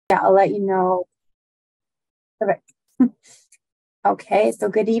Yeah, I'll let you know. Perfect. Okay, so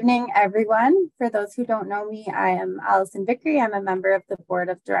good evening, everyone. For those who don't know me, I am Allison Vickery. I'm a member of the board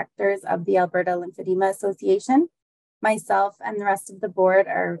of directors of the Alberta Lymphedema Association. Myself and the rest of the board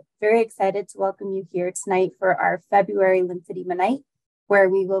are very excited to welcome you here tonight for our February Lymphedema night, where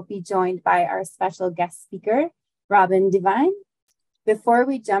we will be joined by our special guest speaker, Robin Devine. Before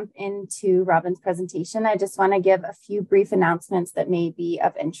we jump into Robin's presentation, I just want to give a few brief announcements that may be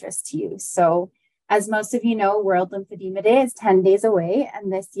of interest to you. So, as most of you know, World Lymphedema Day is 10 days away,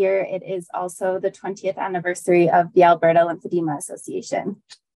 and this year it is also the 20th anniversary of the Alberta Lymphedema Association.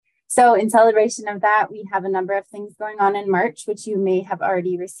 So in celebration of that, we have a number of things going on in March, which you may have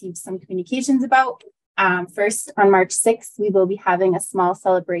already received some communications about. First, on March 6th, we will be having a small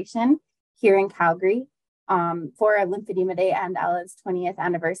celebration here in Calgary for our Lymphedema Day and Ella's 20th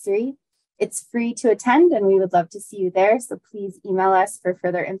anniversary. It's free to attend and we would love to see you there. So please email us for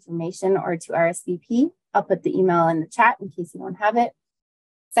further information or to RSVP. I'll put the email in the chat in case you don't have it.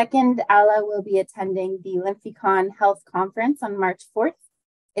 Second, Ella will be attending the Lymphecon Health Conference on March 4th.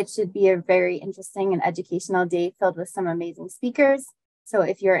 It should be a very interesting and educational day filled with some amazing speakers. So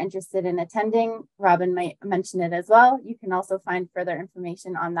if you're interested in attending, Robin might mention it as well. You can also find further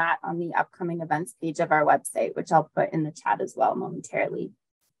information on that on the upcoming events page of our website, which I'll put in the chat as well momentarily.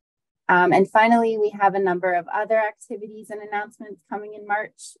 And finally, we have a number of other activities and announcements coming in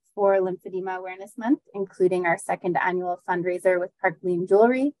March for Lymphedema Awareness Month, including our second annual fundraiser with Park Gleam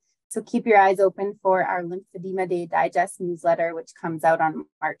Jewelry. So keep your eyes open for our Lymphedema Day Digest newsletter, which comes out on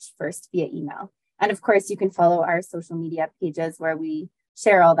March 1st via email. And of course, you can follow our social media pages where we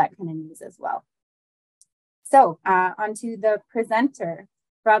share all that kind of news as well. So onto the presenter.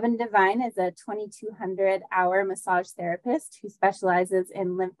 Robin Devine is a 2,200-hour massage therapist who specializes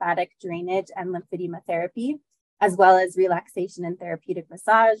in lymphatic drainage and lymphedema therapy, as well as relaxation and therapeutic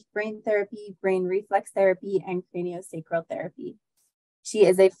massage, brain therapy, brain reflex therapy, and craniosacral therapy. She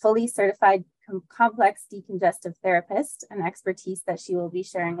is a fully certified complex decongestive therapist, an expertise that she will be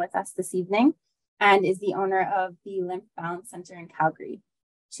sharing with us this evening, and is the owner of the Lymph Balance Center in Calgary.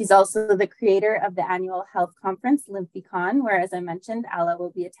 She's also the creator of the annual health conference, Lymphecon, where, as I mentioned, Ella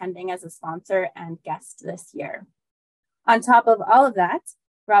will be attending as a sponsor and guest this year. On top of all of that,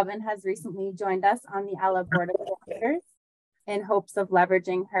 Robin has recently joined us on the Ella Board of Directors in hopes of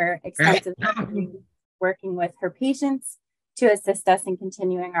leveraging her extensive experience working with her patients to assist us in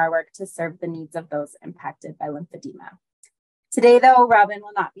continuing our work to serve the needs of those impacted by lymphedema. Today, though, Robin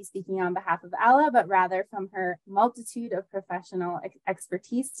will not be speaking on behalf of Ella, but rather from her multitude of professional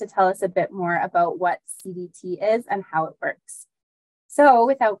expertise to tell us a bit more about what CDT is and how it works. So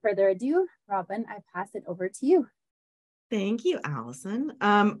without further ado, Robin, I pass it over to you. Thank you, Allison.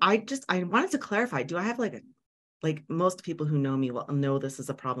 I wanted to clarify, do I have like most people who know me will know this is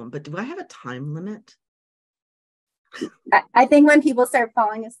a problem, but do I have a time limit? I think when people start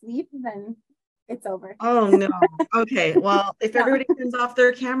falling asleep, then it's over. Oh, no. Okay. Well, if everybody turns off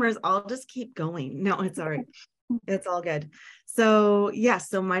their cameras, I'll just keep going. No, it's all right. It's all good. So, yes.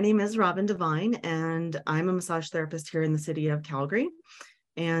 So my name is Robin Devine, and I'm a massage therapist here in the city of Calgary.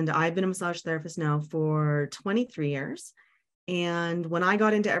 And I've been a massage therapist now for 23 years. And when I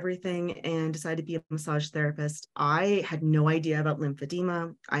got into everything and decided to be a massage therapist, I had no idea about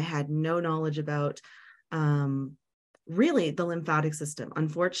lymphedema. I had no knowledge about really the lymphatic system.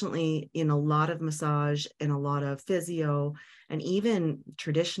 Unfortunately, in a lot of massage and a lot of physio and even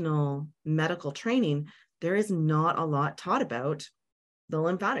traditional medical training, there is not a lot taught about the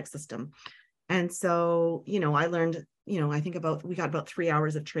lymphatic system. And so, I learned, we got about 3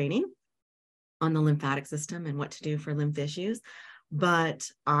 hours of training on the lymphatic system and what to do for lymph issues. But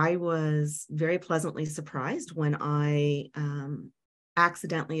I was very pleasantly surprised when I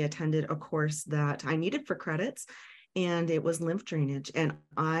accidentally attended a course that I needed for credits, and it was lymph drainage, and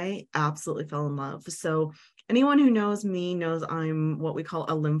I absolutely fell in love. So anyone who knows me knows I'm what we call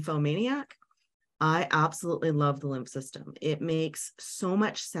a lymphomaniac. I absolutely love the lymph system. It makes so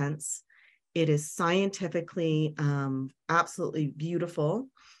much sense. It is scientifically absolutely beautiful,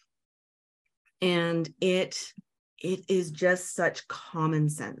 and it is just such common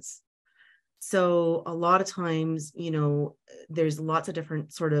sense. So a lot of times, there's lots of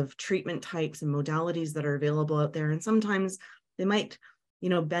different sort of treatment types and modalities that are available out there. And sometimes they might,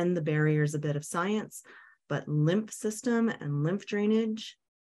 bend the barriers a bit of science, but lymph system and lymph drainage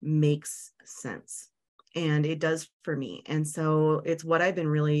makes sense. And it does for me. And so it's what I've been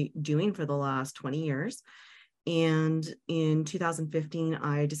really doing for the last 20 years. And in 2015,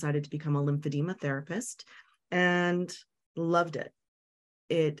 I decided to become a lymphedema therapist and loved it.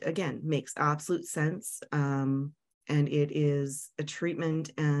 It, again, makes absolute sense. and it is a treatment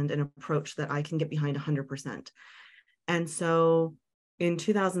and an approach that I can get behind 100%. And so in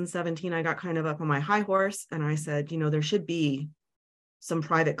 2017, I got kind of up on my high horse and I said, there should be some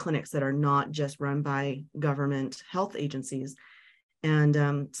private clinics that are not just run by government health agencies.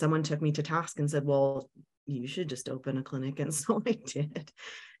 And someone took me to task and said, well, you should just open a clinic. And so I did.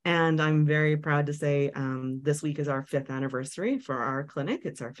 And I'm very proud to say this week is our 5th anniversary for our clinic.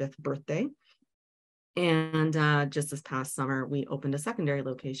 It's our 5th birthday. And just this past summer, we opened a secondary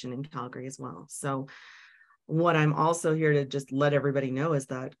location in Calgary as well. So what I'm also here to just let everybody know is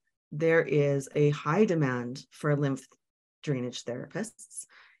that there is a high demand for lymph drainage therapists,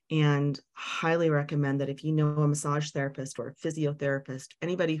 and highly recommend that if you know a massage therapist or a physiotherapist,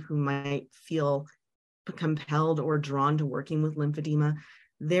 anybody who might feel compelled or drawn to working with lymphedema,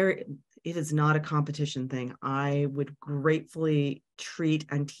 it is not a competition thing. I would gratefully treat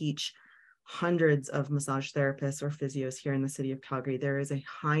and teach hundreds of massage therapists or physios here in the city of Calgary. There is a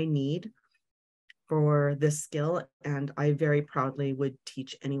high need for this skill, and I very proudly would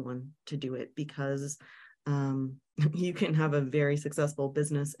teach anyone to do it, because you can have a very successful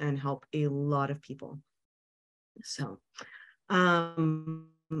business and help a lot of people. So I own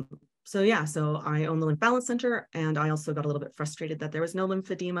the Lymph Balance Center, and I also got a little bit frustrated that there was no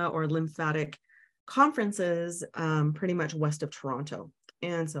lymphedema or lymphatic conferences pretty much west of Toronto.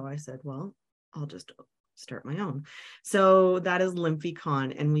 And so I said, well, I'll just start my own. So that is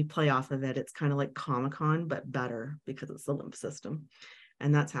LymphyCon, and we play off of it. It's kind of like Comic-Con, but better because it's the lymph system.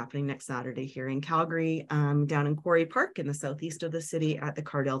 And that's happening next Saturday here in Calgary, down in Quarry Park in the southeast of the city at the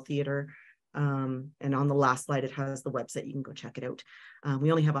Cardell Theatre. And on the last slide, it has the website. You can go check it out. We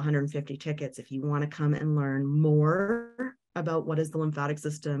only have 150 tickets. If you want to come and learn more about what is the lymphatic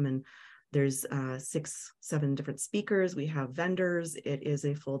system, and there's 6-7 different speakers. We have vendors. It is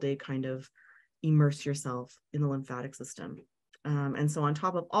a full day kind of immerse yourself in the lymphatic system. And so on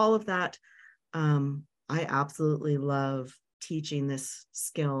top of all of that, I absolutely love teaching this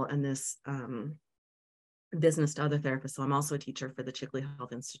skill and this business to other therapists. So I'm also a teacher for the Chickley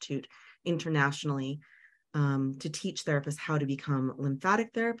Health Institute internationally, to teach therapists how to become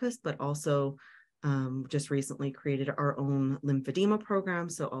lymphatic therapists, but also just recently created our own lymphedema program.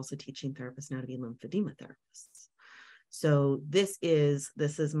 So also teaching therapists now to be lymphedema therapists. So this is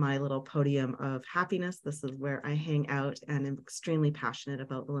my little podium of happiness. This is where I hang out, and I'm extremely passionate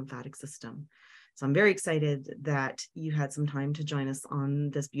about the lymphatic system. So I'm very excited that you had some time to join us on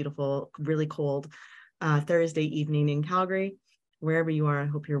this beautiful, really cold Thursday evening in Calgary. Wherever you are, I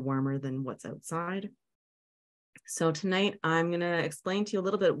hope you're warmer than what's outside. So tonight I'm going to explain to you a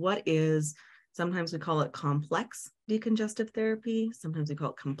little bit what is, sometimes we call it complex decongestive therapy, sometimes we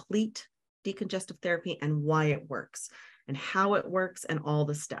call it complete decongestive therapy, and why it works and how it works and all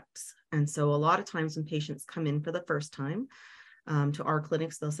the steps. And so a lot of times when patients come in for the first time to our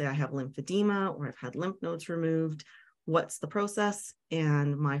clinics, they'll say, I have lymphedema, or I've had lymph nodes removed. What's the process?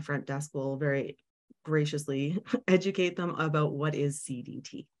 And my front desk will very graciously educate them about what is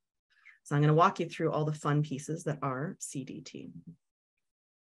CDT. So I'm going to walk you through all the fun pieces that are CDT.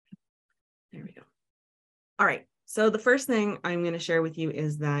 There we go. All right. So the first thing I'm going to share with you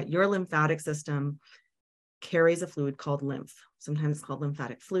is that your lymphatic system carries a fluid called lymph. Sometimes it's called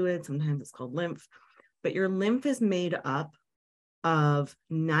lymphatic fluid, sometimes it's called lymph, but your lymph is made up of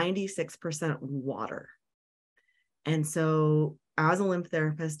 96% water. And so as a lymph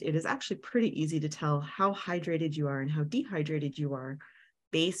therapist, it is actually pretty easy to tell how hydrated you are and how dehydrated you are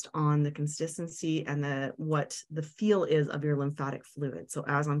based on the consistency and what the feel is of your lymphatic fluid. So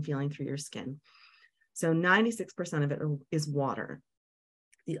as I'm feeling through your skin. So 96% of it is water.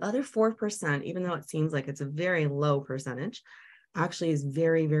 The other 4%, even though it seems like it's a very low percentage, actually is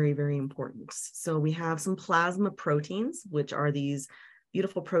very, very, very important. So we have some plasma proteins, which are these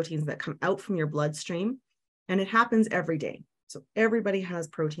beautiful proteins that come out from your bloodstream, and it happens every day. So everybody has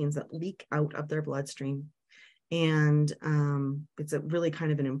proteins that leak out of their bloodstream. And it's a really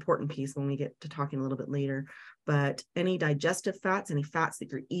kind of an important piece when we get to talking a little bit later, but any digestive fats, any fats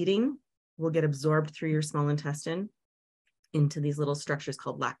that you're eating will get absorbed through your small intestine into these little structures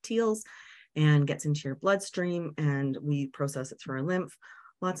called lacteals and gets into your bloodstream, and we process it through our lymph.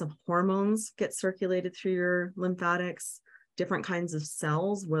 Lots of hormones get circulated through your lymphatics, different kinds of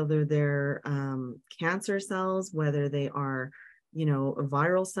cells, whether they're cancer cells, whether they are,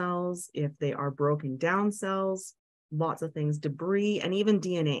 viral cells, if they are broken down cells, lots of things, debris, and even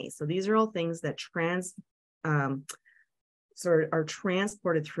DNA. So these are all things that are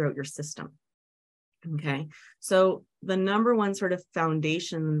transported throughout your system. Okay, so the number one sort of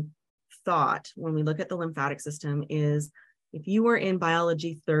foundation thought when we look at the lymphatic system is if you were in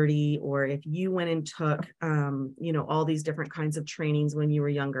biology 30, or if you went and took, all these different kinds of trainings when you were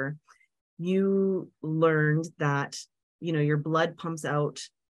younger, you learned that, your blood pumps out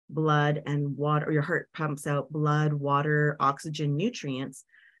blood and water, or your heart pumps out blood, water, oxygen, nutrients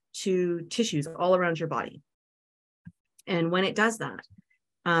to tissues all around your body. And when it does that,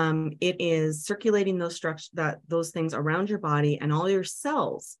 it is circulating those things around your body, and all your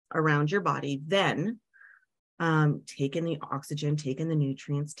cells around your body then take in the oxygen, take in the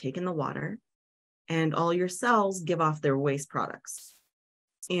nutrients, take in the water, and all your cells give off their waste products.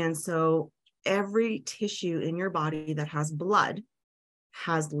 And so every tissue in your body that has blood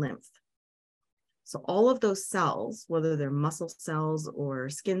has lymph. So all of those cells, whether they're muscle cells or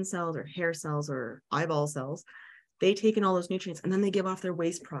skin cells or hair cells or eyeball cells, they take in all those nutrients and then they give off their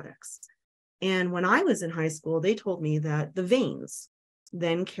waste products. And when I was in high school, they told me that the veins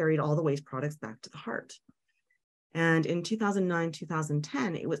then carried all the waste products back to the heart. And in 2009,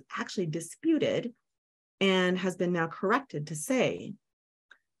 2010, it was actually disputed and has been now corrected to say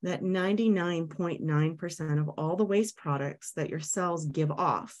that 99.9% of all the waste products that your cells give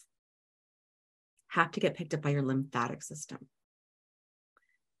off have to get picked up by your lymphatic system.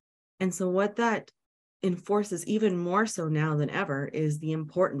 And so what that enforces even more so now than ever is the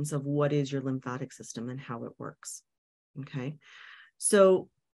importance of what is your lymphatic system and how it works. Okay. So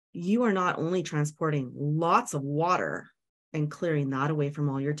you are not only transporting lots of water and clearing that away from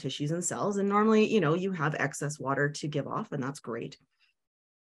all your tissues and cells. And normally, you have excess water to give off, and that's great.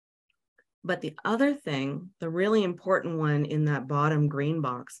 But the other thing, the really important one in that bottom green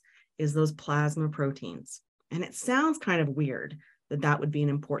box, is those plasma proteins. And it sounds kind of weird that that would be an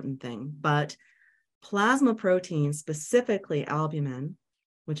important thing, but plasma proteins, specifically albumin,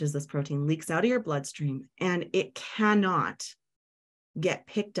 which is this protein, leaks out of your bloodstream, and it cannot get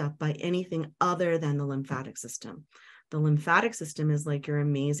picked up by anything other than the lymphatic system. The lymphatic system is like your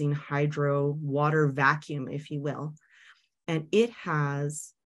amazing hydro water vacuum, if you will, and it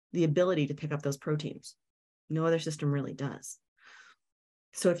has the ability to pick up those proteins. No other system really does.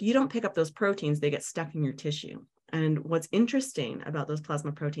 So if you don't pick up those proteins, they get stuck in your tissue. And what's interesting about those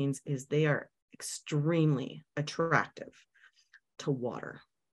plasma proteins is they are extremely attractive to water.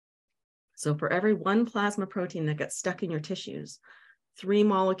 So for every one plasma protein that gets stuck in your tissues, 3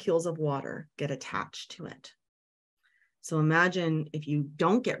 molecules of water get attached to it. So imagine if you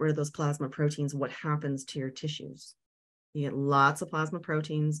don't get rid of those plasma proteins, what happens to your tissues? You get lots of plasma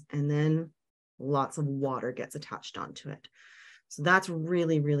proteins, and then lots of water gets attached onto it. So that's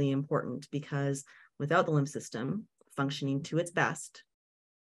really, really important, because without the lymph system functioning to its best,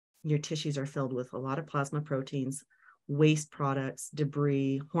 your tissues are filled with a lot of plasma proteins, waste products,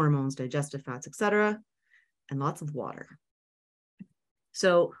 debris, hormones, digestive fats, etc., and lots of water.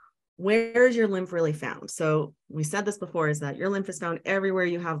 So where is your lymph really found? So we said this before, is that your lymph is found everywhere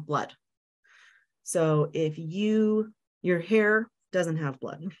you have blood. So if your hair doesn't have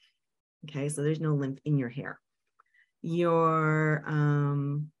blood, okay, so there's no lymph in your hair. Your,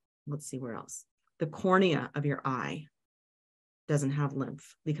 let's see, where else? The cornea of your eye doesn't have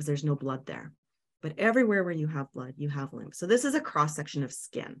lymph because there's no blood there. But everywhere where you have blood, you have lymph. So this is a cross-section of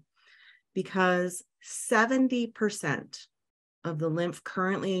skin, because 70% of the lymph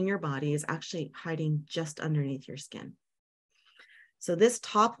currently in your body is actually hiding just underneath your skin. So this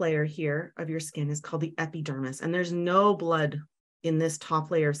top layer here of your skin is called the epidermis, and there's no blood in this top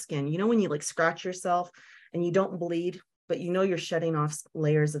layer of skin. You know, when you like scratch yourself and you don't bleed, but you're shedding off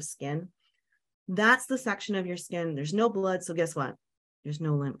layers of skin? That's the section of your skin. There's no blood, so guess what? There's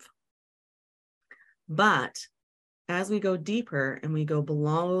no lymph. But as we go deeper and we go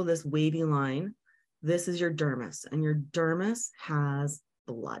below this wavy line, this is your dermis, and your dermis has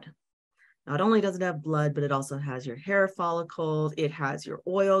blood. Not only does it have blood, but it also has your hair follicles, it has your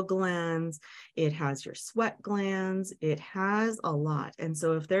oil glands, it has your sweat glands, it has a lot. And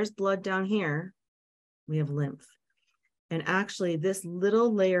so if there's blood down here, we have lymph. And actually this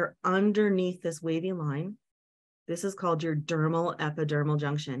little layer underneath this wavy line, this is called your dermal epidermal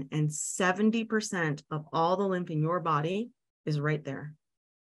junction. And 70% of all the lymph in your body is right there.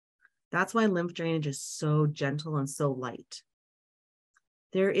 That's why lymph drainage is so gentle and so light.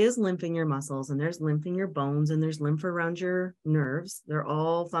 There is lymph in your muscles, and there's lymph in your bones, and there's lymph around your nerves. They're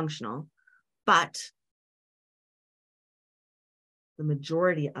all functional, but the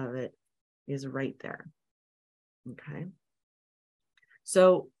majority of it is right there. Okay.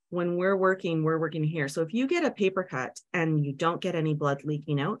 So when we're working here. So if you get a paper cut and you don't get any blood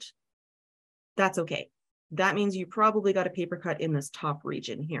leaking out, that's okay. That means you probably got a paper cut in this top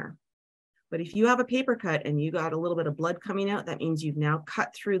region here. But if you have a paper cut and you got a little bit of blood coming out, that means you've now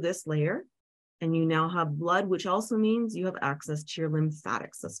cut through this layer and you now have blood, which also means you have access to your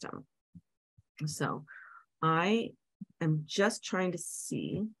lymphatic system. So I am just trying to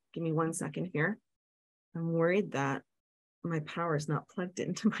see, give me 1 second here. I'm worried that my power is not plugged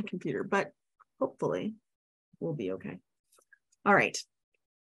into my computer, but hopefully we'll be okay. All right.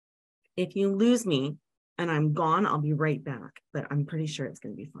 If you lose me and I'm gone, I'll be right back, but I'm pretty sure it's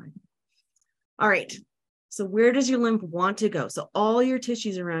going to be fine. All right. So where does your lymph want to go? So all your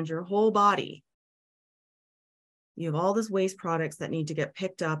tissues around your whole body, you have all this waste products that need to get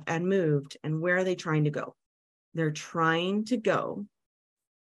picked up and moved. And where are they trying to go? They're trying to go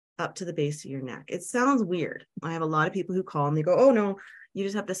up to the base of your neck. It sounds weird. I have a lot of people who call and they go, oh no, you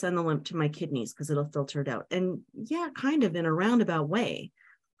just have to send the lymph to my kidneys because it'll filter it out. And yeah, kind of in a roundabout way.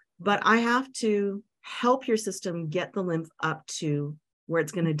 But I have to help your system get the lymph up to where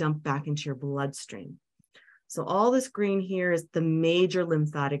it's going to dump back into your bloodstream. So all this green here is the major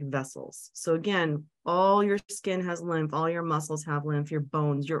lymphatic vessels. So again, all your skin has lymph, all your muscles have lymph, your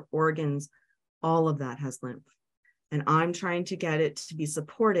bones, your organs, all of that has lymph. And I'm trying to get it to be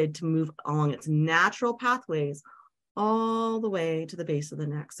supported to move along its natural pathways all the way to the base of the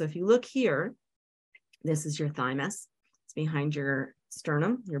neck. So if you look here, this is your thymus. It's behind your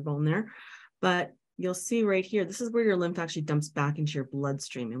sternum, your bone there. But you'll see right here, this is where your lymph actually dumps back into your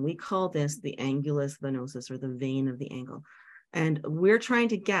bloodstream. And we call this the angulus venosus, or the vein of the angle. And we're trying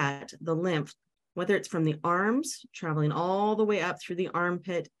to get the lymph, whether it's from the arms, traveling all the way up through the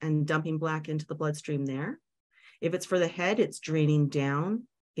armpit and dumping back into the bloodstream there. If it's for the head, it's draining down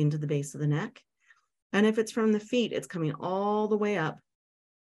into the base of the neck. And if it's from the feet, it's coming all the way up.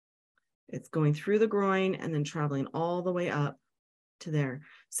 It's going through the groin and then traveling all the way up to there.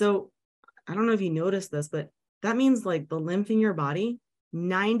 So I don't know if you noticed this, but that means like the lymph in your body,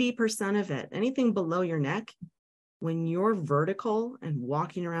 90% of it, anything below your neck, when you're vertical and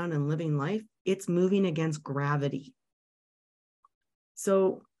walking around and living life, it's moving against gravity.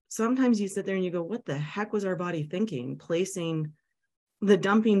 So sometimes you sit there and you go, what the heck was our body thinking, placing the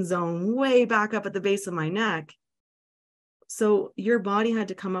dumping zone way back up at the base of my neck? So your body had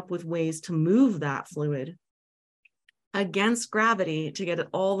to come up with ways to move that fluid against gravity to get it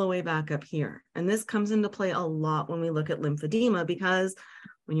all the way back up here. And this comes into play a lot when we look at lymphedema, because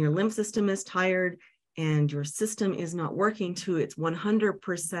when your lymph system is tired and your system is not working to its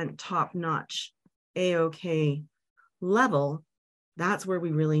 100% top-notch A-OK level, that's where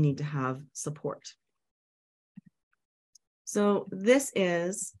we really need to have support. So this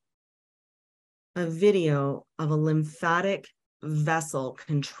is a video of a lymphatic vessel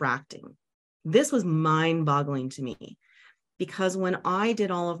contracting. This was mind-boggling to me, because when I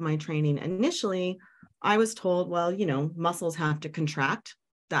did all of my training initially, I was told, well, you know, muscles have to contract.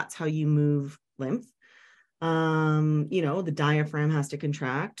 That's how you move lymph. You know, the diaphragm has to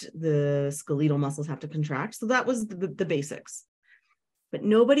contract, the skeletal muscles have to contract. So that was the basics. But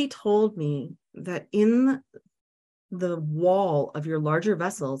nobody told me that in the wall of your larger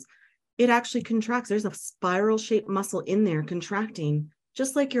vessels, it actually contracts. There's a spiral shaped muscle in there contracting,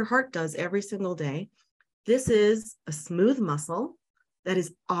 just like your heart does every single day. This is a smooth muscle that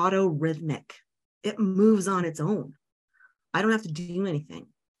is autorhythmic. It moves on its own. I don't have to do anything.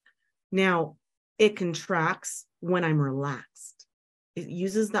 Now, it contracts when I'm relaxed. It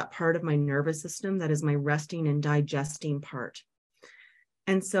uses that part of my nervous system that is my resting and digesting part.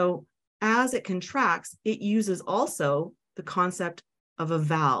 And so as it contracts, it uses also the concept of a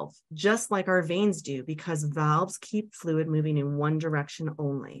valve, just like our veins do, because valves keep fluid moving in one direction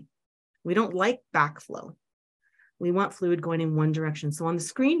only. We don't like backflow. We want fluid going in one direction. So on the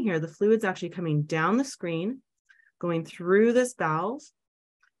screen here, the fluid's actually coming down the screen, going through this valve.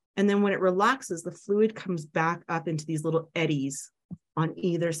 And then when it relaxes, the fluid comes back up into these little eddies on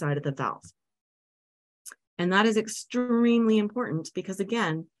either side of the valve. And that is extremely important because,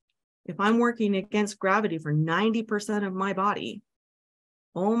 again, if I'm working against gravity for 90% of my body,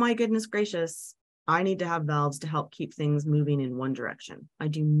 oh my goodness gracious, I need to have valves to help keep things moving in one direction. I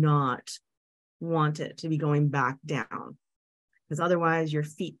do not want it to be going back down, because otherwise your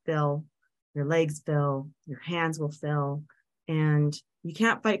feet fill, your legs fill, your hands will fill, and you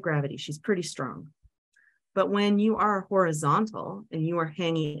can't fight gravity. She's pretty strong. But when you are horizontal and you are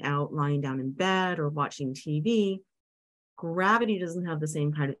hanging out, lying down in bed or watching TV, gravity doesn't have the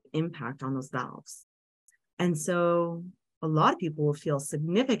same kind of impact on those valves. And so a lot of people will feel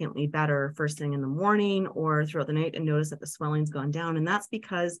significantly better first thing in the morning or throughout the night and notice that the swelling's gone down. And that's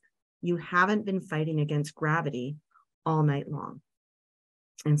because you haven't been fighting against gravity all night long.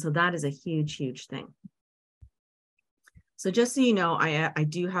 And so that is a huge, huge thing. So just so you know, I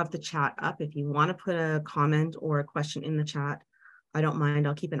do have the chat up. If you want to put a comment or a question in the chat, I don't mind.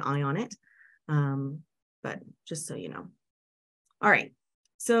 I'll keep an eye on it. But just so you know. All right.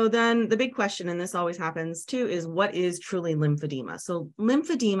 So then the big question, and this always happens too, is what is truly lymphedema? So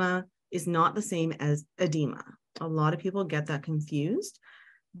lymphedema is not the same as edema. A lot of people get that confused.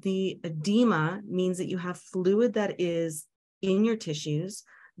 The edema means that you have fluid that is in your tissues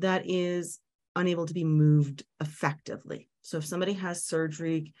that is unable to be moved effectively. So if somebody has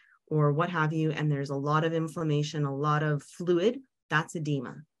surgery or what have you, and there's a lot of inflammation, a lot of fluid, that's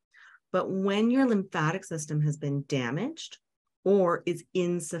edema. But when your lymphatic system has been damaged or is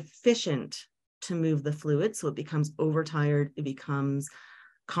insufficient to move the fluid, so it becomes overtired, it becomes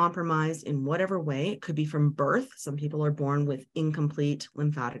compromised in whatever way, it could be from birth. Some people are born with incomplete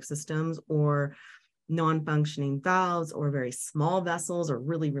lymphatic systems or non-functioning valves or very small vessels or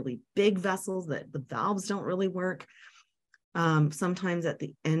really, really big vessels that the valves don't really work. Sometimes at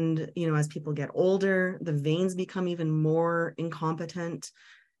the end, as people get older, the veins become even more incompetent.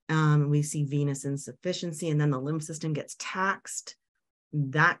 We see venous insufficiency, and then the lymph system gets taxed.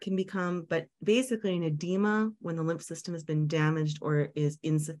 That can become, but basically an edema, when the lymph system has been damaged or is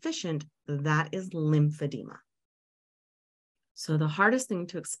insufficient, that is lymphedema. So the hardest thing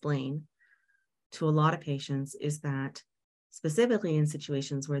to explain to a lot of patients is that, specifically in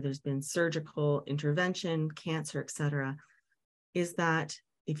situations where there's been surgical intervention, cancer, etc., is that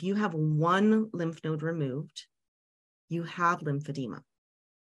if you have one lymph node removed, you have lymphedema.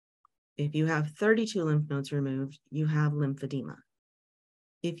 If you have 32 lymph nodes removed, you have lymphedema.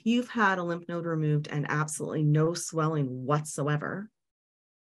 If you've had a lymph node removed and absolutely no swelling whatsoever,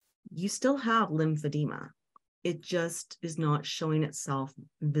 you still have lymphedema. It just is not showing itself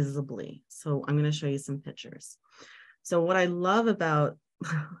visibly. So I'm going to show you some pictures. So what I love about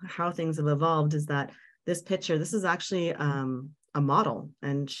how things have evolved is that this picture, this is actually a model,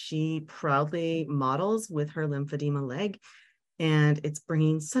 and she proudly models with her lymphedema leg, and it's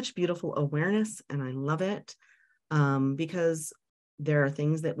bringing such beautiful awareness, and I love it because there are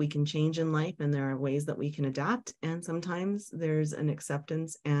things that we can change in life, and there are ways that we can adapt, and sometimes there's an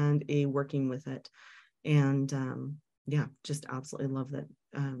acceptance and a working with it. And yeah, just absolutely love that,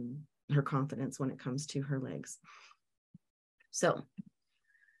 her confidence when it comes to her legs. So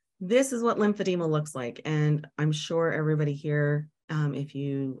this is what lymphedema looks like. And I'm sure everybody here, if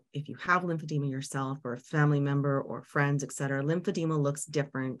you have lymphedema yourself or a family member or friends, etc., lymphedema looks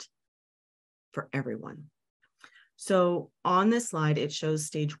different for everyone. So on this slide, it shows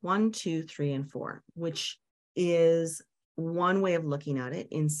stage 1, 2, 3, and 4, which is one way of looking at it.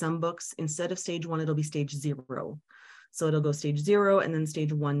 In some books, instead of stage 1, it'll be stage 0. So it'll go stage 0 and then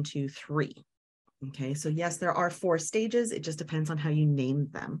stage 1, 2, 3. Okay, so yes, there are 4 stages. It just depends on how you name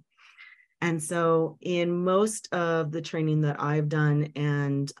them. And so in most of the training that I've done,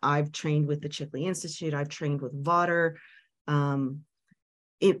 and I've trained with the Chickley Institute, I've trained with Vaughter,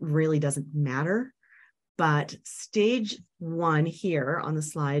 it really doesn't matter. But stage 1 here on the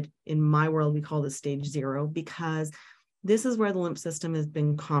slide, in my world, we call this stage 0, because this is where the lymph system has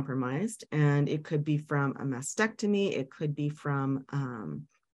been compromised. And it could be from a mastectomy, it could be from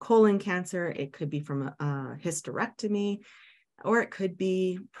colon cancer, it could be from a hysterectomy, or it could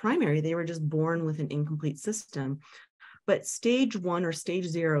be primary. They were just born with an incomplete system. But stage 1 or stage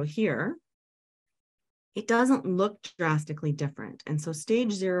 0 here, it doesn't look drastically different. And so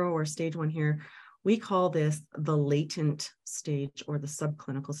stage 0 or stage 1 here, we call this the latent stage or the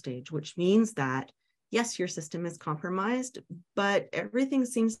subclinical stage, which means that, yes, your system is compromised, but everything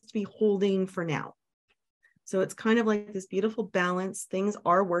seems to be holding for now. So it's kind of like this beautiful balance. Things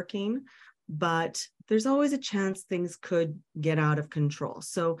are working, but there's always a chance things could get out of control.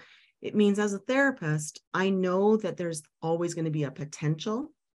 So it means as a therapist, I know that there's always going to be a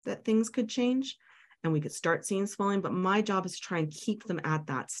potential that things could change and we could start seeing swelling, but my job is to try and keep them at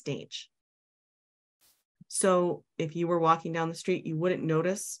that stage. So if you were walking down the street, you wouldn't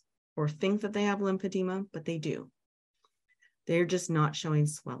notice or think that they have lymphedema, but they do. They're just not showing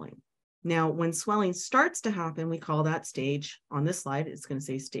swelling. Now, when swelling starts to happen, we call that stage, on this slide, it's going to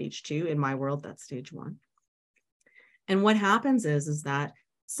say stage 2. In my world, that's stage 1. And what happens is that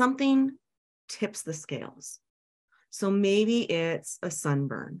something tips the scales. So maybe it's a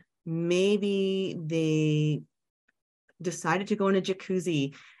sunburn. Maybe they decided to go in a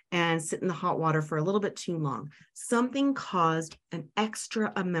jacuzzi and sit in the hot water for a little bit too long. Something caused an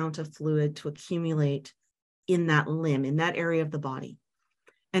extra amount of fluid to accumulate in that limb, in that area of the body.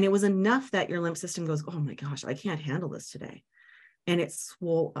 And it was enough that your lymph system goes, oh my gosh, I can't handle this today. And it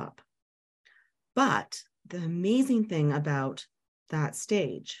swole up. But the amazing thing about that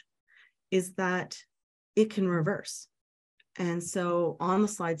stage is that it can reverse. And so on the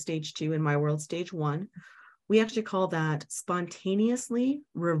slide, stage 2, in my world, stage 1, we actually call that spontaneously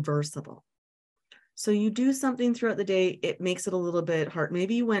reversible. So you do something throughout the day, it makes it a little bit hard.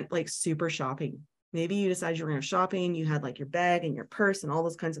 Maybe you went like super shopping. Maybe you decided you were going to shopping, you had like your bag and your purse and all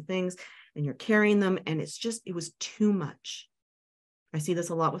those kinds of things, and you're carrying them, and it was too much. I see this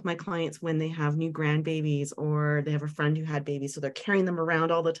a lot with my clients when they have new grandbabies or they have a friend who had babies, so they're carrying them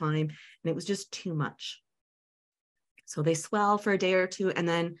around all the time, and it was just too much. So they swell for a day or two, and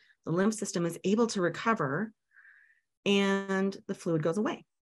then the lymph system is able to recover and the fluid goes away.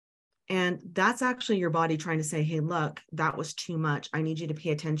 And that's actually your body trying to say, hey, look, that was too much. I need you to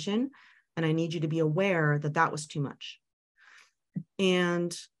pay attention, and I need you to be aware that that was too much.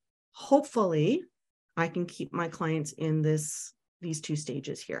 And hopefully I can keep my clients in these two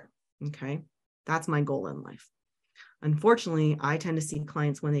stages here. Okay. That's my goal in life. Unfortunately, I tend to see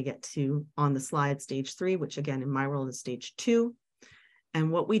clients when they get to on the slide stage 3, which again, in my world is stage 2. And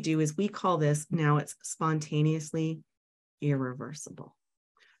what we do is we call this, now it's spontaneously irreversible.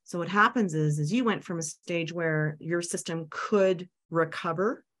 So what happens is you went from a stage where your system could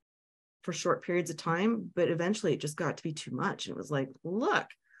recover for short periods of time, but eventually it just got to be too much. It was like, look,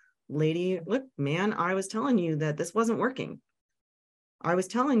 lady, look, man, I was telling you that this wasn't working. I was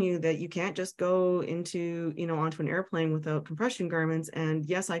telling you that you can't just go into, onto an airplane without compression garments. And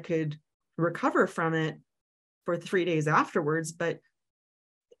yes, I could recover from it for 3 days afterwards, but,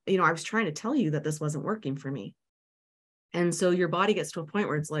 I was trying to tell you that this wasn't working for me. And so your body gets to a point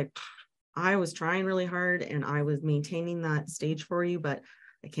where it's like, I was trying really hard and I was maintaining that stage for you, but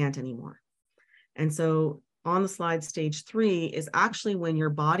I can't anymore. And so on the slide, stage 3 is actually when your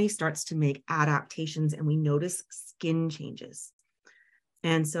body starts to make adaptations and we notice skin changes.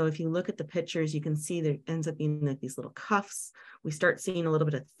 And so if you look at the pictures, you can see there ends up being like these little cuffs. We start seeing a little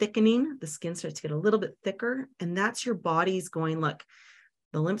bit of thickening. The skin starts to get a little bit thicker. And that's your body's going, look,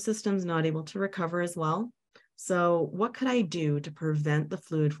 the lymph system's not able to recover as well. So what could I do to prevent the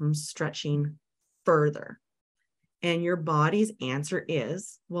fluid from stretching further? And your body's answer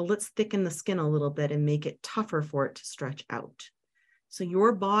is, well, let's thicken the skin a little bit and make it tougher for it to stretch out. So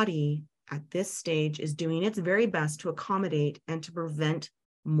your body at this stage is doing its very best to accommodate and to prevent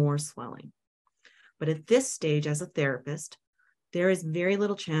more swelling. But at this stage, as a therapist, there is very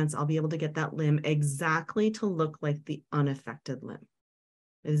little chance I'll be able to get that limb exactly to look like the unaffected limb.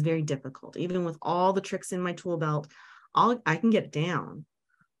 It is very difficult. Even with all the tricks in my tool belt, I can get it down.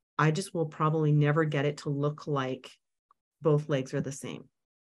 I just will probably never get it to look like both legs are the same.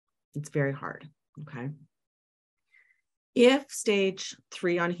 It's very hard, okay? If stage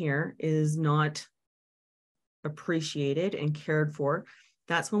 3 on here is not appreciated and cared for,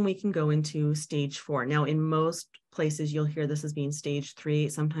 that's when we can go into stage 4. Now, in most places, you'll hear this as being stage 3.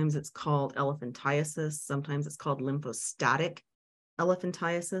 Sometimes it's called elephantiasis. Sometimes it's called lymphostatic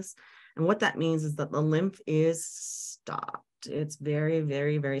elephantiasis. And what that means is that the lymph is stopped. It's very,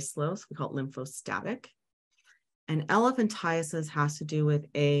 very, very slow. So we call it lymphostatic. And elephantiasis has to do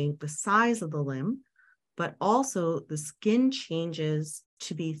with the size of the limb, but also the skin changes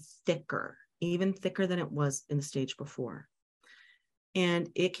to be thicker, even thicker than it was in the stage before. And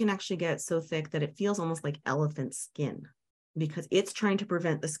it can actually get so thick that it feels almost like elephant skin because it's trying to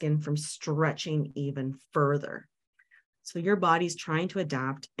prevent the skin from stretching even further. So your body's trying to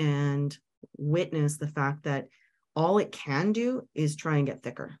adapt and witness the fact that all it can do is try and get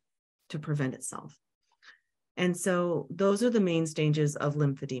thicker to prevent itself. And so those are the main stages of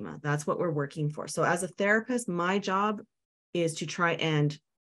lymphedema. That's what we're working for. So as a therapist, my job is to try and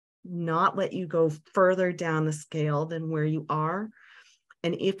not let you go further down the scale than where you are.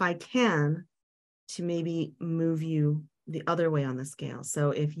 And if I can, to maybe move you the other way on the scale.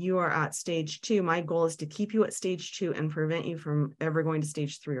 So if you are at stage 2, my goal is to keep you at stage 2 and prevent you from ever going to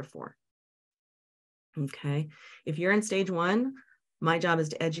stage 3 or 4. Okay. If you're in stage 1, my job is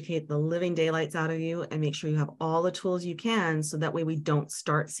to educate the living daylights out of you and make sure you have all the tools you can so that way we don't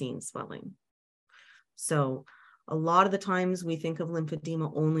start seeing swelling. So a lot of the times we think of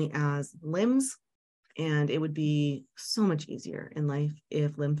lymphedema only as limbs, and it would be so much easier in life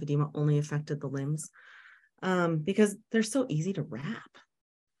if lymphedema only affected the limbs. Because they're so easy to wrap.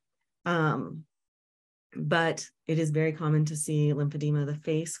 But it is very common to see lymphedema of the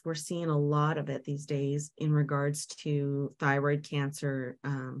face. We're seeing a lot of it these days in regards to thyroid cancer,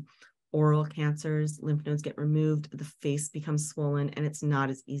 oral cancers. Lymph nodes get removed, the face becomes swollen, and it's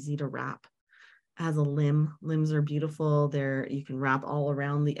not as easy to wrap as a limb. Limbs are beautiful. You can wrap all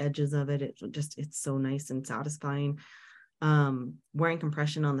around the edges of it. It's so nice and satisfying. Wearing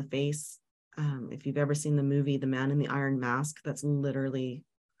compression on the face. If you've ever seen the movie The Man in the Iron Mask, that's literally,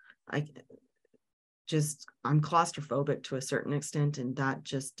 I'm claustrophobic to a certain extent, and that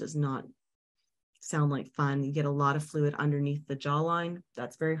just does not sound like fun. You get a lot of fluid underneath the jawline.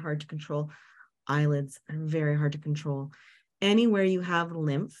 That's very hard to control. eyelids are very hard to control. Anywhere you have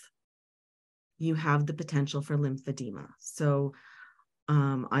lymph, you have the potential for lymphedema. So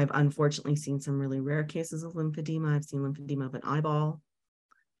I've unfortunately seen some really rare cases of lymphedema. I've seen lymphedema of an eyeball,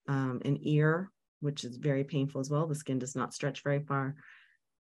 an ear, which is very painful as well. The skin does not stretch very far,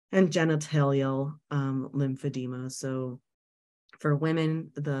 and genitalial lymphedema. So for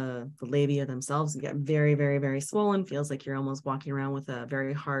women, the labia themselves get very, very, very swollen. Feels like you're almost walking around with a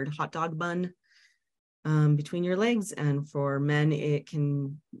very hard hot dog bun between your legs. And for men, it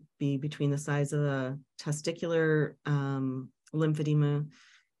can be between the size of a testicular lymphedema.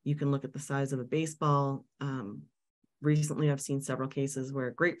 You can look at the size of a baseball. Recently, I've seen several cases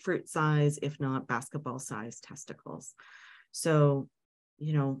where grapefruit size, if not basketball size testicles. So,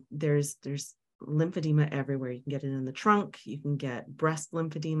 you know, there's lymphedema everywhere. You can get it in the trunk. You can get breast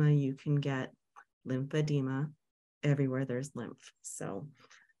lymphedema. You can get lymphedema everywhere there's lymph. So,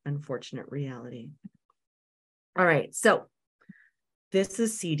 unfortunate reality. All right, so this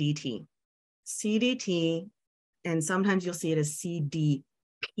is CDT. CDT, and sometimes you'll see it as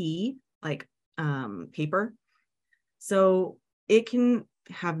CDP, like paper. So it can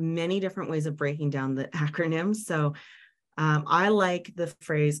have many different ways of breaking down the acronyms. So I like the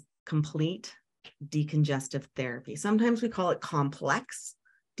phrase complete decongestive therapy. Sometimes we call it complex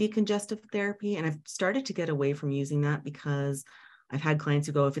decongestive therapy, and I've started to get away from using that because I've had clients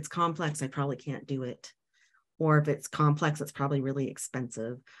who go, if it's complex, I probably can't do it. Or if it's complex, it's probably really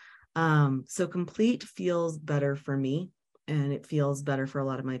expensive. So complete feels better for me, and it feels better for a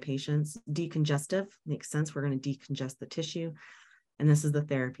lot of my patients. Decongestive makes sense. We're going to decongest the tissue, and this is the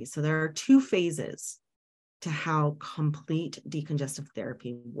therapy. So there are two phases to how complete decongestive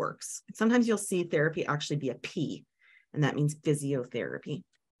therapy works. Sometimes you'll see therapy actually be a P, and that means physiotherapy.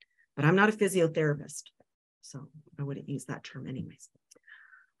 But I'm not a physiotherapist, so I wouldn't use that term anyways.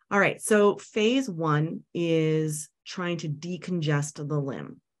 All right, so phase one is trying to decongest the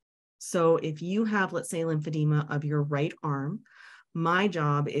limb. So if you have, let's say, lymphedema of your right arm, my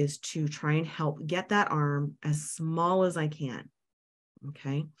job is to try and help get that arm as small as I can,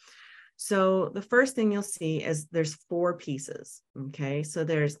 okay? So the first thing you'll see is there's 4 pieces, okay? So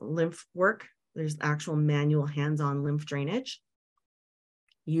there's lymph work, there's actual manual hands-on lymph drainage,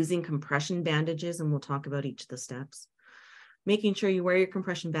 using compression bandages, and we'll talk about each of the steps. Making sure you wear your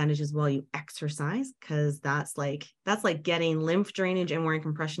compression bandages while you exercise, because that's like getting lymph drainage and wearing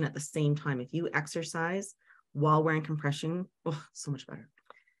compression at the same time. If you exercise while wearing compression, oh, so much better.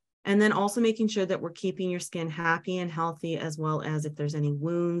 And then also making sure that we're keeping your skin happy and healthy, as well as if there's any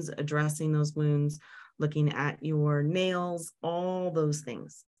wounds, addressing those wounds, looking at your nails, all those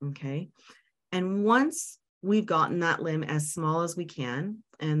things, okay? And once we've gotten that limb as small as we can,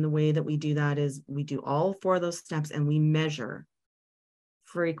 and the way that we do that is we do all 4 of those steps and we measure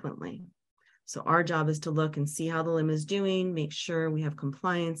frequently. So our job is to look and see how the limb is doing, make sure we have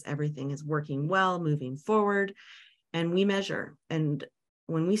compliance, everything is working well, moving forward, and we measure. And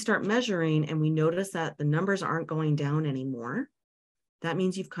when we start measuring and we notice that the numbers aren't going down anymore, that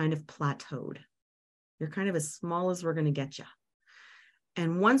means you've kind of plateaued. You're kind of as small as we're going to get you.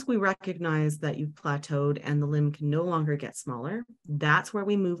 And once we recognize that you've plateaued and the limb can no longer get smaller, that's where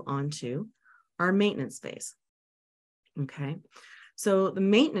we move on to our maintenance phase. Okay. So the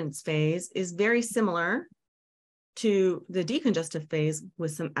maintenance phase is very similar to the decongestive phase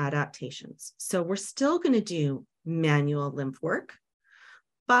with some adaptations. So we're still going to do manual lymph work,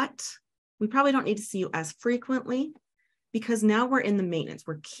 but we probably don't need to see you as frequently because now we're in the maintenance.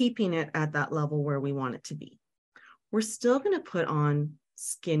 We're keeping it at that level where we want it to be. We're still going to put on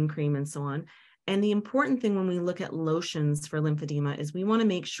skin cream and so on. And the important thing when we look at lotions for lymphedema is we want to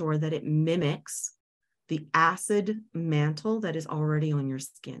make sure that it mimics the acid mantle that is already on your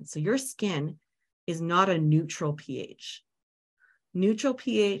skin. So your skin is not a neutral pH. Neutral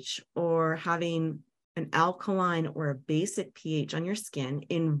pH or having an alkaline or a basic pH on your skin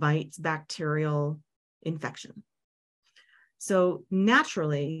invites bacterial infection. So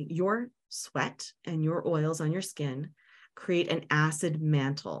naturally, your sweat and your oils on your skin create an acid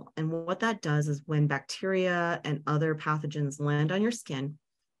mantle. And what that does is when bacteria and other pathogens land on your skin,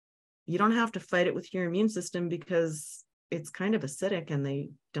 you don't have to fight it with your immune system because it's kind of acidic and they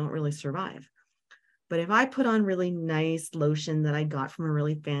don't really survive. But if I put on really nice lotion that I got from a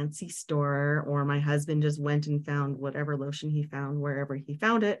really fancy store, or my husband just went and found whatever lotion he found wherever he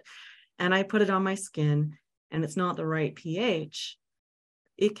found it, and I put it on my skin and it's not the right pH,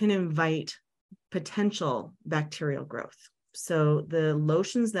 it can invite potential bacterial growth. So the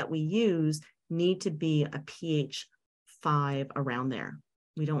lotions that we use need to be a pH 5 around there.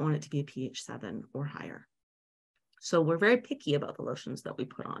 We don't want it to be a pH 7 or higher. So we're very picky about the lotions that we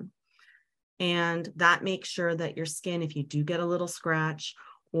put on. And that makes sure that your skin, if you do get a little scratch,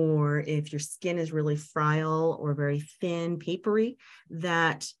 or if your skin is really frail or very thin, papery,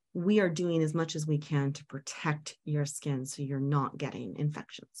 that we are doing as much as we can to protect your skin so you're not getting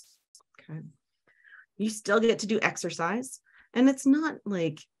infections. Okay. You still get to do exercise. And it's not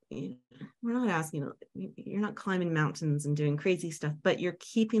like, we're not asking, you're not climbing mountains and doing crazy stuff, but you're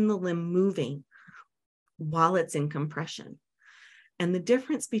keeping the limb moving while it's in compression. And the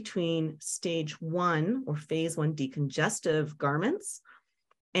difference between stage 1 or phase 1 decongestive garments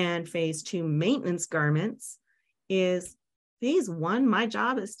and phase 2 maintenance garments is phase 1, my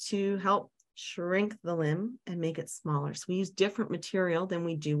job is to help shrink the limb and make it smaller. So we use different material than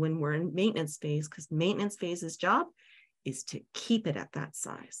we do when we're in maintenance phase, because maintenance phase's job is to keep it at that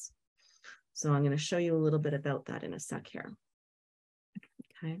size. So I'm going to show you a little bit about that in a sec here.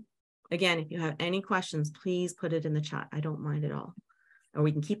 Okay. Again, if you have any questions, please put it in the chat. I don't mind at all. Or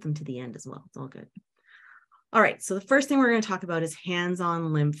we can keep them to the end as well. It's all good. All right, so the first thing we're going to talk about is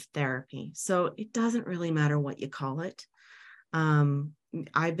hands-on lymph therapy. So it doesn't really matter what you call it.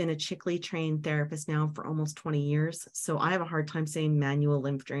 I've been a Chickley trained therapist now for almost 20 years. So I have a hard time saying manual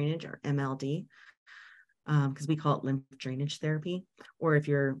lymph drainage or MLD, because we call it lymph drainage therapy. Or if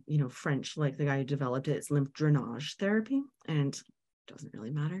you're, French, like the guy who developed it, it's lymph drainage therapy, and it doesn't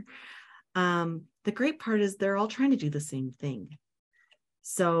really matter. The great part is they're all trying to do the same thing.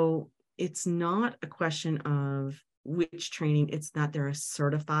 So it's not a question of which training, it's that they're a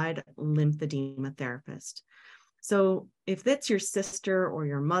certified lymphedema therapist. So if that's your sister or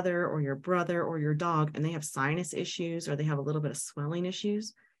your mother or your brother or your dog and they have sinus issues or they have a little bit of swelling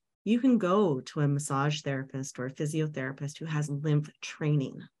issues, you can go to a massage therapist or a physiotherapist who has lymph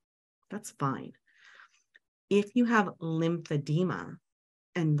training. That's fine. If you have lymphedema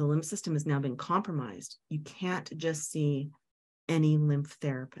and the lymph system has now been compromised, you can't just see any lymph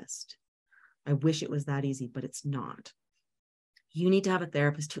therapist. I wish it was that easy, but it's not. You need to have a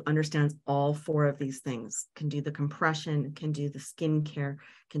therapist who understands all 4 of these things, can do the compression, can do the skin care,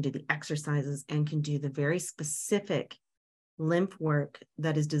 can do the exercises, and can do the very specific lymph work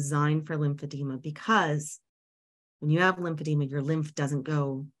that is designed for lymphedema. Because when you have lymphedema, your lymph doesn't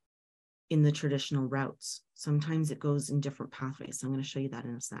go in the traditional routes. Sometimes it goes in different pathways. So I'm going to show you that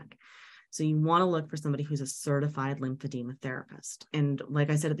in a sec. So you want to look for somebody who's a certified lymphedema therapist. And like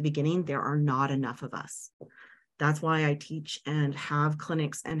I said at the beginning, there are not enough of us. That's why I teach and have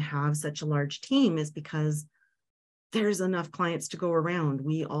clinics and have such a large team, is because there's enough clients to go around.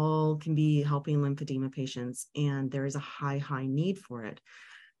 We all can be helping lymphedema patients, and there is a high need for it.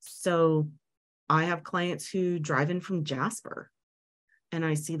 So I have clients who drive in from Jasper, and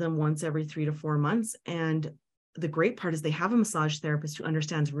I see them once every 3 to 4 months. And the great part is they have a massage therapist who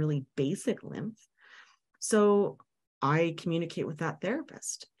understands really basic lymph. So I communicate with that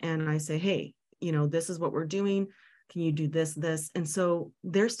therapist and I say, hey, this is what we're doing. Can you do this? And so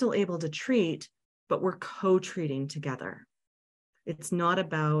they're still able to treat, but we're co-treating together. It's not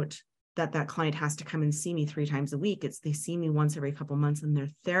about that client has to come and see me 3 times a week. It's they see me once every couple of months and their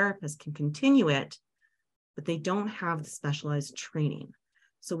therapist can continue it, but they don't have the specialized training.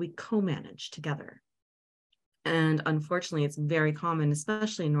 So we co-manage together. And unfortunately, it's very common,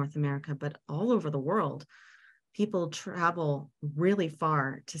 especially in North America, but all over the world, people travel really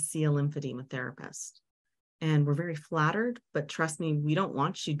far to see a lymphedema therapist. And we're very flattered, but trust me, we don't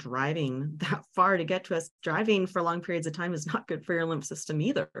want you driving that far to get to us. Driving for long periods of time is not good for your lymph system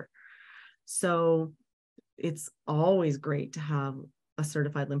either. So it's always great to have a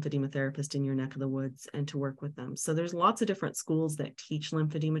certified lymphedema therapist in your neck of the woods and to work with them. So there's lots of different schools that teach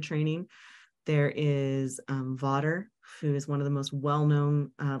lymphedema training. There is Vader, who is one of the most well-known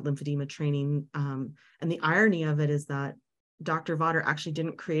lymphedema training. And the irony of it is that Dr. Vader actually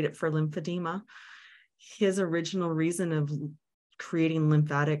didn't create it for lymphedema. His original reason of creating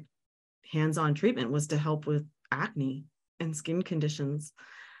lymphatic hands-on treatment was to help with acne and skin conditions.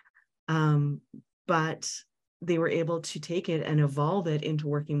 But they were able to take it and evolve it into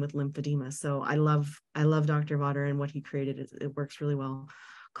working with lymphedema. So I love Dr. Vader and what he created. It works really well.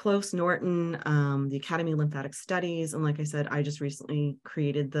 Close Norton, the Academy of Lymphatic Studies. And like I said, I just recently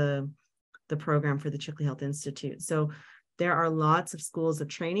created the program for the Chickley Health Institute. So there are lots of schools of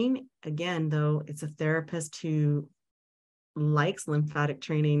training. Again, though, it's a therapist who likes lymphatic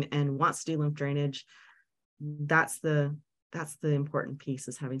training and wants to do lymph drainage. That's the important piece,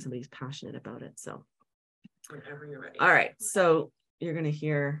 is having somebody who's passionate about it. So whenever you're ready. All right. So you're going to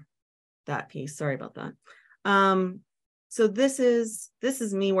hear that piece. Sorry about that. So this is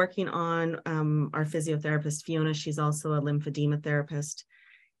me working on our physiotherapist, Fiona. She's also a lymphedema therapist.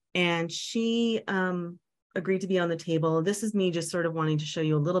 And she agreed to be on the table. This is me just sort of wanting to show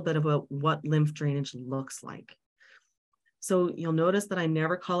you a little bit about what lymph drainage looks like. So you'll notice that I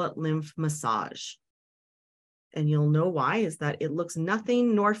never call it lymph massage. And you'll know why, is that it looks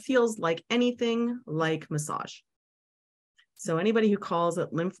nothing nor feels like anything like massage. So anybody who calls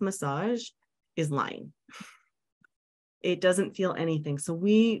it lymph massage is lying. It doesn't feel anything. So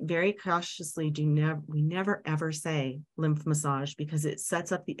we very cautiously we never ever say lymph massage, because it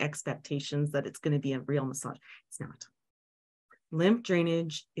sets up the expectations that it's going to be a real massage. It's not. Lymph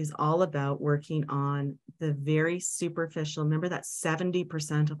drainage is all about working on the very superficial. Remember that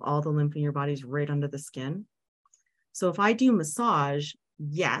 70% of all the lymph in your body is right under the skin. So if I do massage,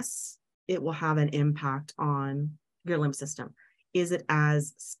 yes, it will have an impact on your lymph system. Is it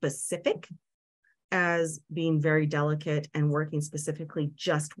as specific as being very delicate and working specifically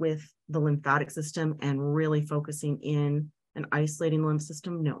just with the lymphatic system and really focusing in and isolating the lymph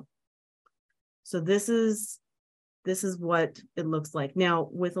system? No. So this is what it looks like. Now,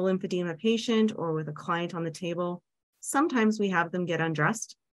 with a lymphedema patient or with a client on the table, sometimes we have them get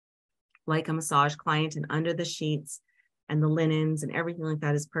undressed like a massage client, and under the sheets and the linens and everything like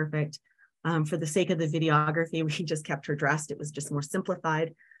that is perfect. For the sake of the videography, we just kept her dressed. It was just more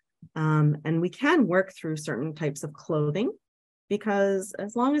simplified. And we can work through certain types of clothing, because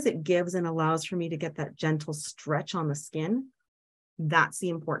as long as it gives and allows for me to get that gentle stretch on the skin, that's the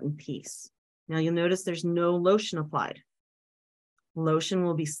important piece. Now you'll notice there's no lotion applied. Lotion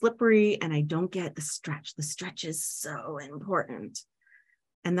will be slippery and I don't get the stretch. The stretch is so important.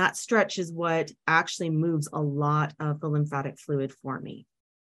 And that stretch is what actually moves a lot of the lymphatic fluid for me.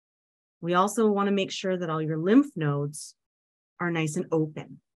 We also want to make sure that all your lymph nodes are nice and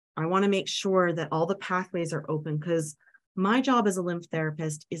open. I want to make sure that all the pathways are open, because my job as a lymph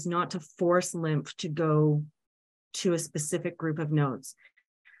therapist is not to force lymph to go to a specific group of nodes.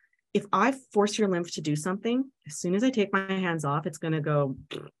 If I force your lymph to do something, as soon as I take my hands off, it's going to go,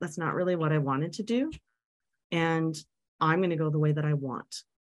 that's not really what I wanted to do. And I'm going to go the way that I want.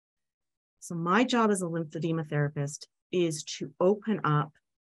 So my job as a lymphedema therapist is to open up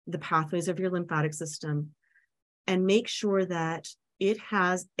the pathways of your lymphatic system and make sure that it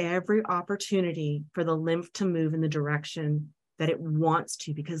has every opportunity for the lymph to move in the direction that it wants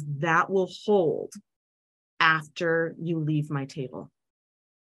to, because that will hold after you leave my table.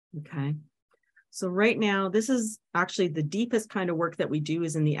 Okay. So right now, this is actually the deepest kind of work that we do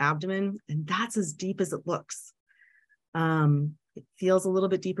is in the abdomen, and that's as deep as it looks. It feels a little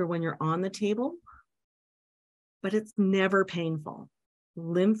bit deeper when you're on the table, but it's never painful.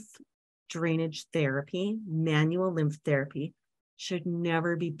 Lymph drainage therapy, manual lymph therapy, should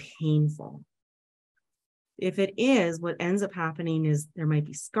never be painful. If it is, what ends up happening is there might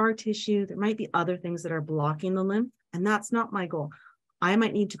be scar tissue, there might be other things that are blocking the lymph, and that's not my goal. I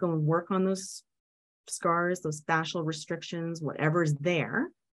might need to go and work on those scars, those fascial restrictions, whatever's there,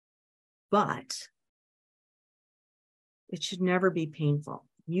 but it should never be painful.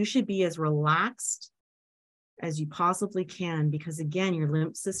 You should be as relaxed as you possibly can, because again, your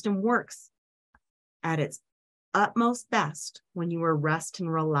lymph system works at its utmost best when you are rest and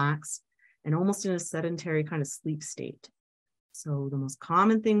relaxed and almost in a sedentary kind of sleep state. So the most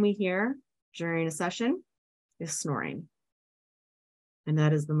common thing we hear during a session is snoring. And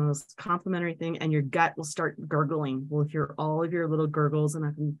that is the most complimentary thing. And your gut will start gurgling. We'll hear all of your little gurgles, and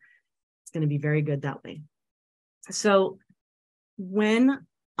it's going to be very good that way. So when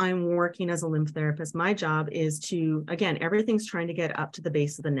I'm working as a lymph therapist, my job is to, again, everything's trying to get up to the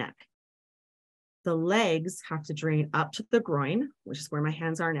base of the neck. The legs have to drain up to the groin, which is where my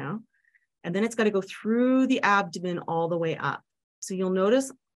hands are now. And then it's got to go through the abdomen all the way up. So you'll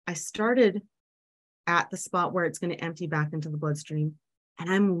notice I started at the spot where it's going to empty back into the bloodstream. And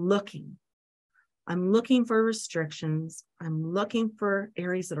I'm looking for restrictions. I'm looking for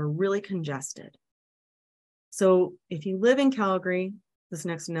areas that are really congested. So if you live in Calgary, this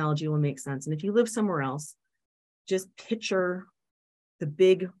next analogy will make sense. And if you live somewhere else, just picture the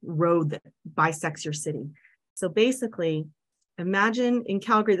big road that bisects your city. So basically, imagine in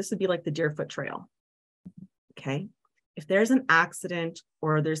Calgary, this would be like the Deerfoot Trail. Okay. If there's an accident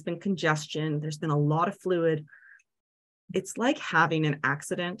or there's been congestion, there's been a lot of fluid, it's like having an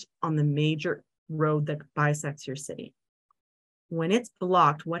accident on the major road that bisects your city. When it's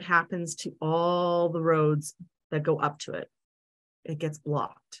blocked, what happens to all the roads that go up to it? It gets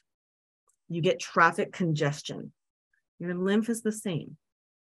blocked. You get traffic congestion. Your lymph is the same.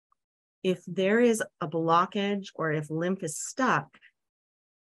 If there is a blockage or if lymph is stuck,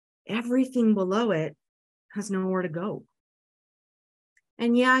 everything below it has nowhere to go.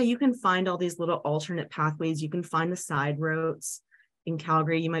 And yeah, you can find all these little alternate pathways. You can find the side roads. in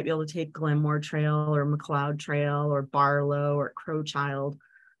Calgary, you might be able to take Glenmore Trail or McLeod Trail or Barlow or Crowchild.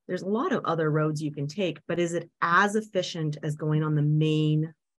 There's a lot of other roads you can take, but is it as efficient as going on the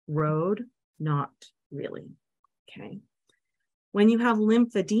main road? Not really. Okay. When you have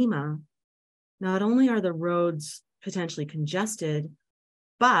lymphedema, not only are the roads potentially congested,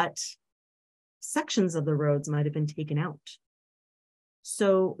 but sections of the roads might have been taken out.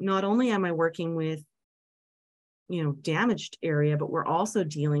 So not only am I working with, damaged area, but we're also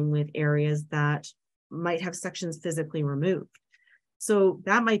dealing with areas that might have sections physically removed. So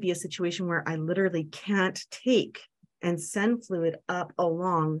that might be a situation where I literally can't take and send fluid up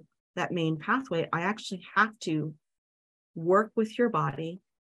along that main pathway. I actually have to work with your body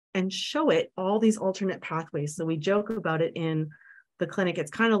and show it all these alternate pathways. So we joke about it in the clinic.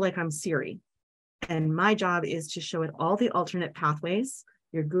 It's kind of like I'm Siri, and my job is to show it all the alternate pathways.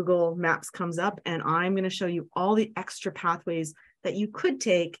 Your Google Maps comes up, and I'm going to show you all the extra pathways that you could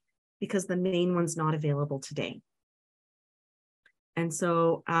take because the main one's not available today. And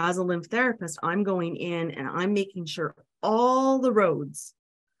so as a lymph therapist, I'm going in and I'm making sure all the roads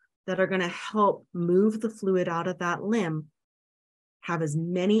that are going to help move the fluid out of that limb have as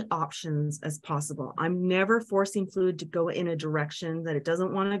many options as possible. I'm never forcing fluid to go in a direction that it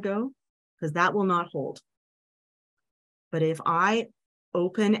doesn't want to go, because that will not hold. But if I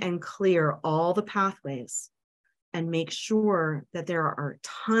open and clear all the pathways and make sure that there are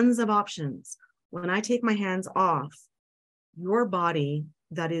tons of options, when I take my hands off, your body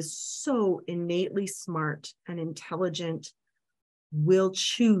that is so innately smart and intelligent will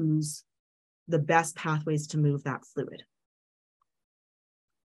choose the best pathways to move that fluid.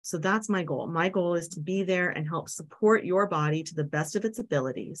 So that's my goal. My goal is to be there and help support your body to the best of its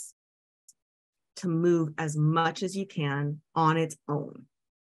abilities to move as much as you can on its own.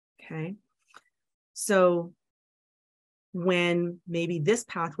 Okay. So when maybe this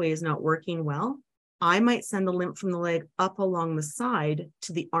pathway is not working well, I might send the lymph from the leg up along the side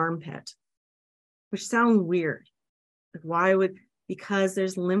to the armpit, which sounds weird. Like, why would? Because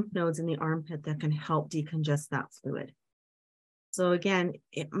there's lymph nodes in the armpit that can help decongest that fluid. So again,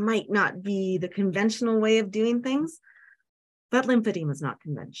 it might not be the conventional way of doing things, but lymphedema is not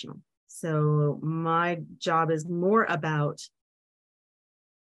conventional. So my job is more about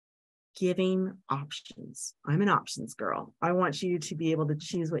giving options. I'm an options girl. I want you to be able to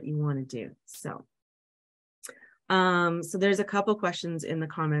choose what you want to do. So there's a couple questions in the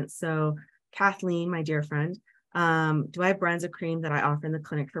comments. So Kathleen, my dear friend, do I have brands of cream that I offer in the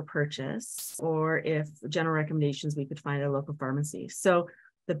clinic for purchase, or if general recommendations we could find at a local pharmacy? So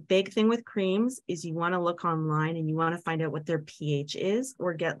the big thing with creams is you want to look online and you want to find out what their pH is,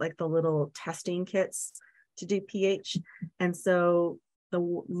 or get like the little testing kits to do pH. And so the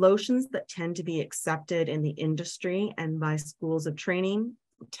lotions that tend to be accepted in the industry and by schools of training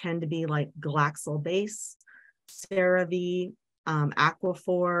tend to be like Glaxol Base, CeraVe,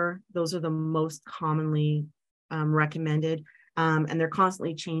 Aquaphor. Those are the most commonly recommended. And they're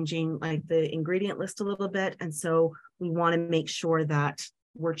constantly changing like the ingredient list a little bit. And so we want to make sure that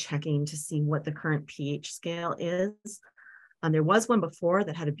we're checking to see what the current pH scale is. There was one before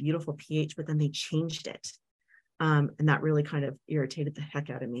that had a beautiful pH, but then they changed it. And that really kind of irritated the heck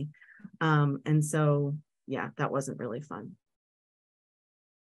out of me. And so, yeah, that wasn't really fun.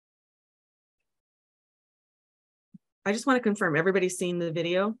 I just want to confirm everybody's seen the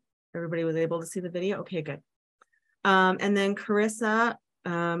video. Everybody was able to see the video. Okay, good. And then Carissa,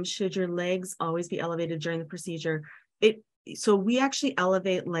 should your legs always be elevated during the procedure? So we actually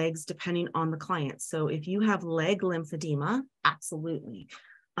elevate legs depending on the client. So if you have leg lymphedema, absolutely.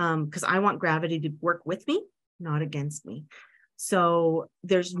 Because I want gravity to work with me, not against me. So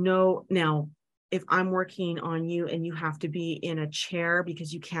there's no, now, if I'm working on you and you have to be in a chair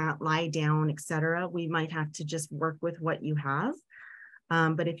because you can't lie down, etc., we might have to just work with what you have.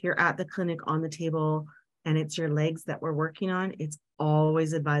 But if you're at the clinic on the table and it's your legs that we're working on, it's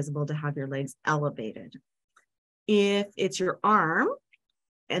always advisable to have your legs elevated. If it's your arm,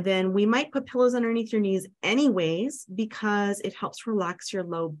 and then we might put pillows underneath your knees anyways, because it helps relax your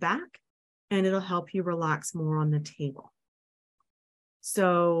low back and it'll help you relax more on the table.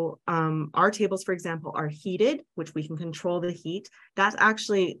 So our tables, for example, are heated, which we can control the heat. That's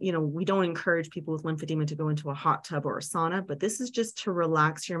actually, we don't encourage people with lymphedema to go into a hot tub or a sauna, but this is just to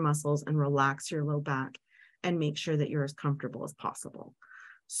relax your muscles and relax your low back and make sure that you're as comfortable as possible.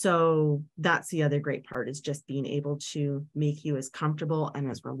 So that's the other great part, is just being able to make you as comfortable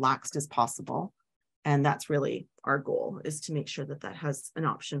and as relaxed as possible. And that's really our goal, is to make sure that that has an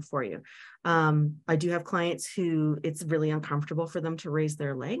option for you. I do have clients who it's really uncomfortable for them to raise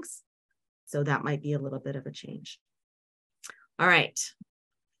their legs. So that might be a little bit of a change. All right.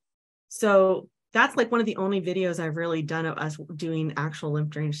 So that's like one of the only videos I've really done of us doing actual lymph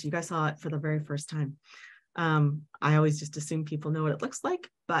drainage. You guys saw it for the very first time. I always just assume people know what it looks like,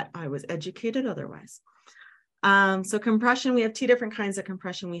 but I was educated otherwise. So compression, we have two different kinds of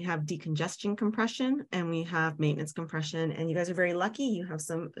compression. We have decongestion compression and we have maintenance compression. And you guys are very lucky. You have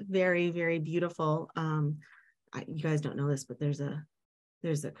some very, very beautiful, you guys don't know this, but there's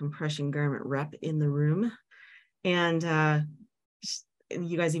a compression garment rep in the room. And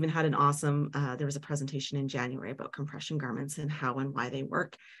you guys even had an awesome, there was a presentation in January about compression garments and how and why they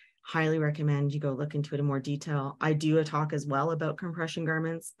work. Highly recommend you go look into it in more detail. I do a talk as well about compression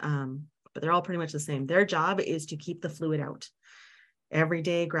garments, but they're all pretty much the same. Their job is to keep the fluid out. Every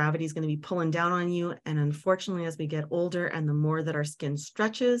day, gravity is going to be pulling down on you. And unfortunately, as we get older and the more that our skin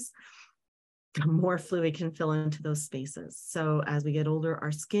stretches, the more fluid can fill into those spaces. So as we get older,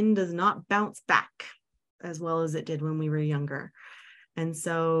 our skin does not bounce back as well as it did when we were younger. And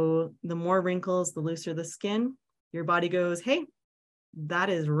so the more wrinkles, the looser the skin, your body goes, hey, that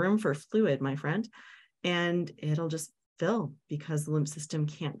is room for fluid, my friend. And it'll just fill because the lymph system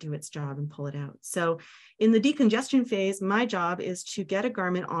can't do its job and pull it out. So in the decongestion phase, my job is to get a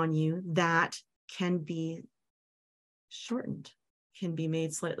garment on you that can be shortened, can be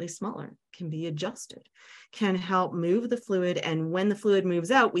made slightly smaller, can be adjusted, can help move the fluid. And when the fluid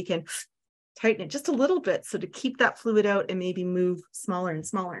moves out, we can tighten it just a little bit. So to keep that fluid out and maybe move smaller and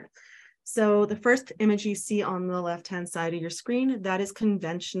smaller. So the first image you see on the left-hand side of your screen, that is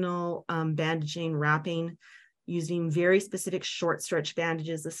conventional bandaging, wrapping, using very specific short stretch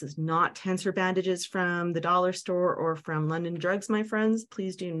bandages. This is not tensor bandages from the dollar store or from London Drugs, my friends.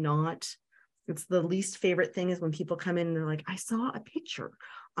 Please do not. It's the least favorite thing is when people come in and they're like, I saw a picture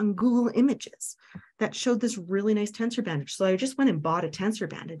on Google Images that showed this really nice tensor bandage. So I just went and bought a tensor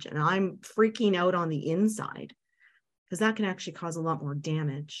bandage and I'm freaking out on the inside because that can actually cause a lot more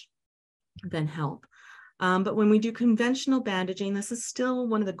damage than help. But when we do conventional bandaging, this is still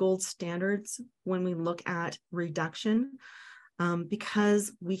one of the gold standards when we look at reduction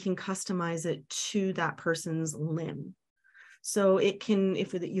because we can customize it to that person's limb. So it can,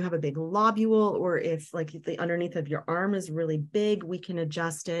 if you have a big lobule or if like the underneath of your arm is really big, we can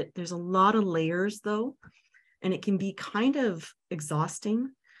adjust it. There's a lot of layers though, and it can be kind of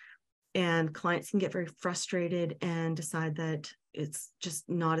exhausting and clients can get very frustrated and decide that it's just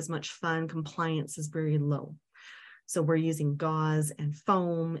not as much fun. Compliance is very low. So we're using gauze and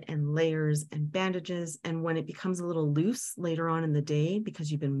foam and layers and bandages. And when it becomes a little loose later on in the day,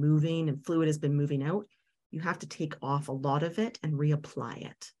 because you've been moving and fluid has been moving out, you have to take off a lot of it and reapply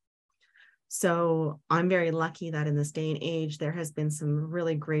it. So I'm very lucky that in this day and age, there has been some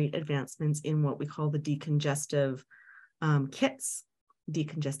really great advancements in what we call the decongestive kits,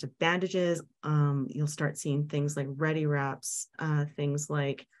 decongestive bandages. You'll start seeing things like Ready Wraps, things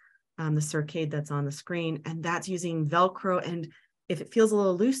like the Circade that's on the screen, and that's using Velcro. And if it feels a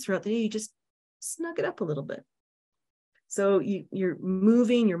little loose throughout the day, you just snug it up a little bit. So you're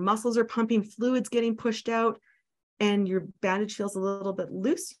moving, your muscles are pumping, fluid's getting pushed out, and your bandage feels a little bit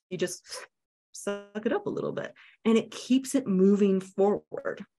loose. You just suck it up a little bit, and it keeps it moving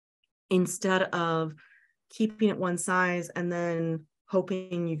forward instead of keeping it one size and then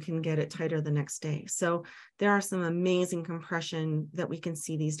hoping you can get it tighter the next day. So there are some amazing compression that we can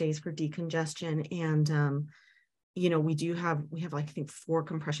see these days for decongestion. And, you know, we have like, I think 4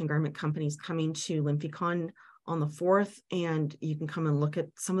 compression garment companies coming to LympheCon on the 4th, and you can come and look at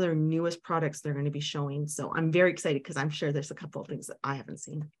some of their newest products they're going to be showing. So I'm very excited because I'm sure there's a couple of things that I haven't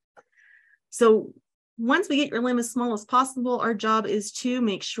seen. So once we get your limb as small as possible, our job is to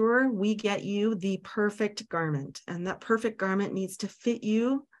make sure we get you the perfect garment. And that perfect garment needs to fit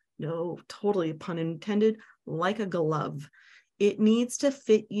you, no, totally pun intended, like a glove. It needs to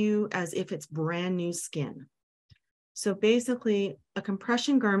fit you as if it's brand new skin. So basically, a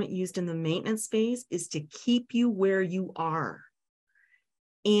compression garment used in the maintenance phase is to keep you where you are.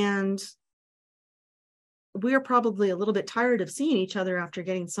 And we're probably a little bit tired of seeing each other after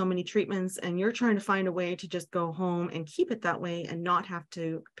getting so many treatments, and you're trying to find a way to just go home and keep it that way and not have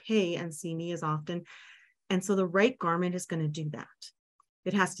to pay and see me as often. And so the right garment is going to do that.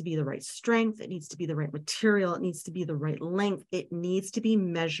 It has to be the right strength. It needs to be the right material. It needs to be the right length. It needs to be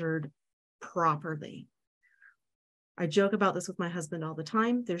measured properly. I joke about this with my husband all the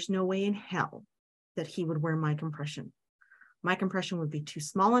time. There's no way in hell that he would wear my compression. My compression would be too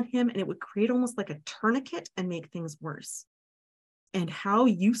small on him, and it would create almost like a tourniquet and make things worse. And how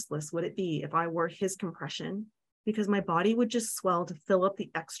useless would it be if I wore his compression? Because my body would just swell to fill up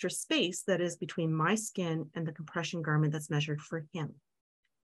the extra space that is between my skin and the compression garment that's measured for him.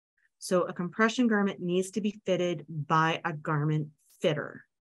 So a compression garment needs to be fitted by a garment fitter.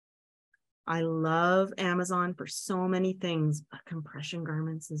 I love Amazon for so many things, but compression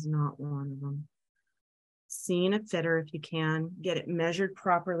garments is not one of them. Seeing a fitter if you can, get it measured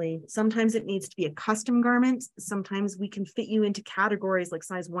properly. Sometimes it needs to be a custom garment. Sometimes we can fit you into categories like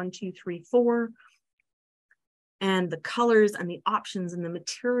size 1, 2, 3, 4. And the colors and the options and the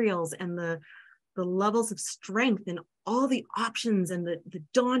materials and the levels of strength and all the options and the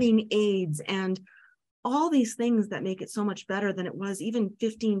donning aids and all these things that make it so much better than it was even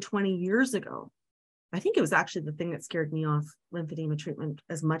 15, 20 years ago. I think it was actually the thing that scared me off lymphedema treatment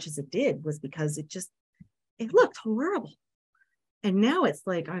as much as it did, was because it looked horrible. And now it's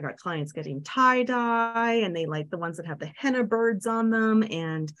like, I got clients getting tie-dye, and they like the ones that have the henna birds on them,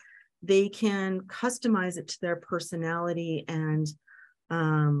 and they can customize it to their personality, and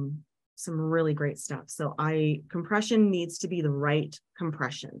some really great stuff. So compression needs to be the right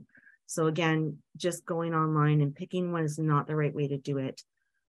compression. So again, just going online and picking one is not the right way to do it.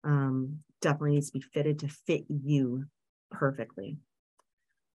 Definitely needs to be fitted to fit you perfectly.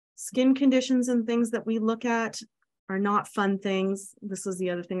 Skin conditions and things that we look at are not fun things. This was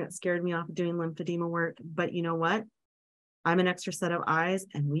the other thing that scared me off of doing lymphedema work. But you know what? I'm an extra set of eyes,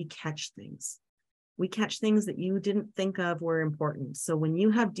 and we catch things. We catch things that you didn't think of were important. So when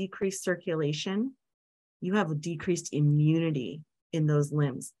you have decreased circulation, you have a decreased immunity in those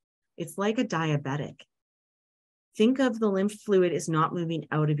limbs. It's like a diabetic. Think of the lymph fluid is not moving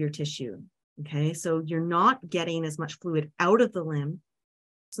out of your tissue. Okay, so you're not getting as much fluid out of the limb.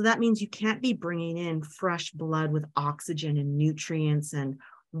 So that means you can't be bringing in fresh blood with oxygen and nutrients and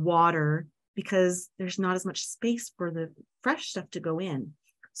water, because there's not as much space for the fresh stuff to go in.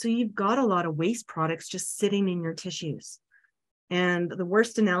 So you've got a lot of waste products just sitting in your tissues. And the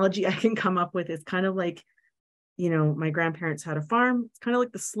worst analogy I can come up with is kind of like, my grandparents had a farm. It's kind of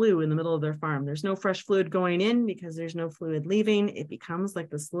like the slough in the middle of their farm. There's no fresh fluid going in because there's no fluid leaving. It becomes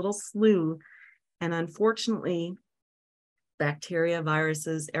like this little slough. And unfortunately, bacteria,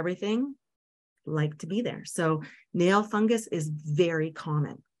 viruses, everything like to be there. So nail fungus is very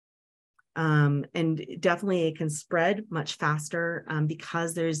common. And definitely it can spread much faster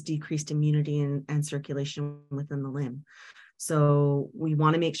because there's decreased immunity and circulation within the limb. So we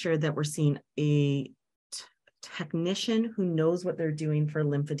want to make sure that we're seeing a technician who knows what they're doing for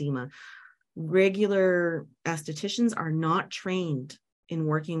lymphedema. Regular estheticians are not trained in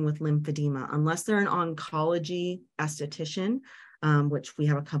working with lymphedema unless they're an oncology esthetician, which we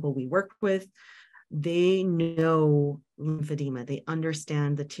have a couple we work with. They know lymphedema. They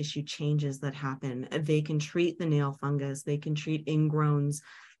understand the tissue changes that happen. They can treat the nail fungus. They can treat ingrowns.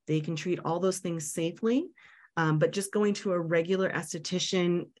 They can treat all those things safely. But just going to a regular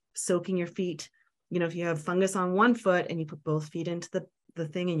esthetician, soaking your feet, if you have fungus on one foot and you put both feet into the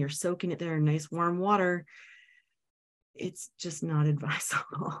thing and you're soaking it there in nice warm water, it's just not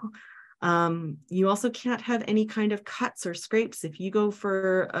advisable. You also can't have any kind of cuts or scrapes. If you go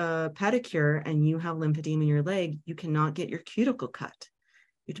for a pedicure and you have lymphedema in your leg, you cannot get your cuticle cut.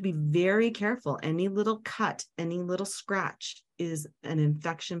 You have to be very careful. Any little cut, any little scratch is an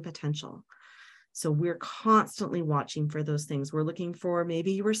infection potential. So we're constantly watching for those things. We're looking for,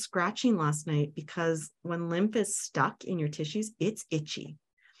 maybe you were scratching last night, because when lymph is stuck in your tissues, it's itchy.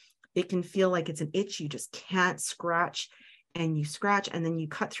 It can feel like it's an itch. You just can't scratch, and you scratch and then you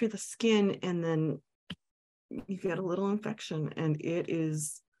cut through the skin and then you get a little infection, and it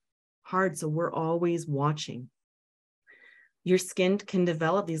is hard. So we're always watching. Your skin can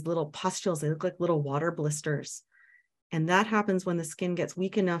develop these little pustules. They look like little water blisters. And that happens when the skin gets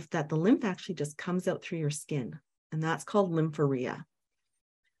weak enough that the lymph actually just comes out through your skin. And that's called lymphorrhea.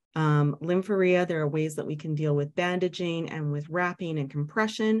 Lymphorrhea, there are ways that we can deal with bandaging and with wrapping and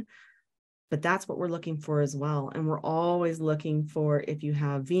compression, but that's what we're looking for as well. And we're always looking for if you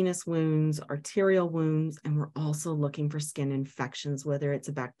have venous wounds, arterial wounds, and we're also looking for skin infections, whether it's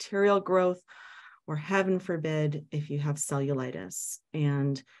a bacterial growth or, heaven forbid, if you have cellulitis.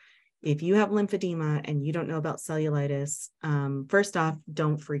 And if you have lymphedema and you don't know about cellulitis, first off,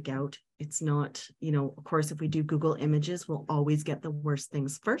 don't freak out. It's not, of course, if we do Google images, we'll always get the worst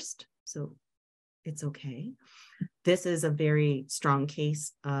things first. So it's okay. This is a very strong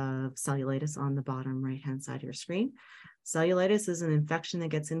case of cellulitis on the bottom right-hand side of your screen. Cellulitis is an infection that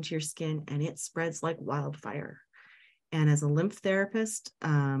gets into your skin and it spreads like wildfire. And as a lymph therapist,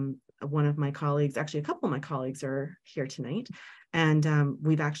 one of my colleagues, actually a couple of my colleagues are here tonight, and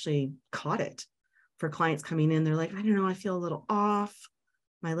we've actually caught it for clients coming in. They're like, I don't know, I feel a little off.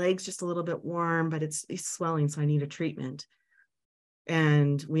 My leg's just a little bit warm, but it's swelling, so I need a treatment.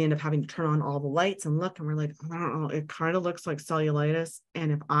 And we end up having to turn on all the lights and look, and we're like, I don't know, it kind of looks like cellulitis.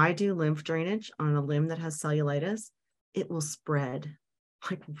 And if I do lymph drainage on a limb that has cellulitis, it will spread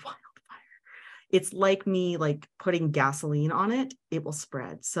like wildfire. It's like me like putting gasoline on it, it will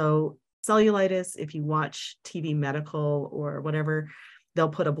spread. So cellulitis, if you watch TV medical or whatever, they'll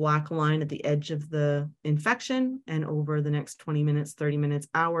put a black line at the edge of the infection, and over the next 20 minutes, 30 minutes,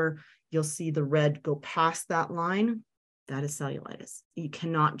 hour, you'll see the red go past that line. That is cellulitis. You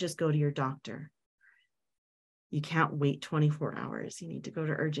cannot just go to your doctor. You can't wait 24 hours. You need to go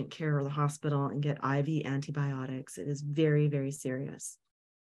to urgent care or the hospital and get IV antibiotics. It is very, very serious.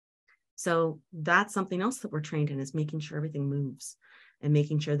 So that's something else that we're trained in, is making sure everything moves and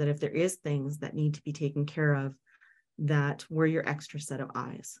making sure that if there is things that need to be taken care of, that we're your extra set of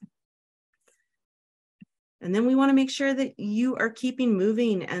eyes. And then we want to make sure that you are keeping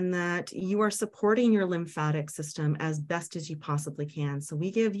moving and that you are supporting your lymphatic system as best as you possibly can. So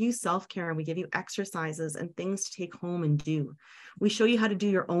we give you self-care, we give you exercises and things to take home and do. We show you how to do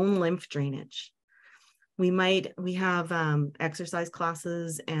your own lymph drainage. We have exercise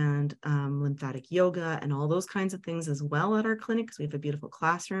classes and lymphatic yoga and all those kinds of things as well at our clinic, because we have a beautiful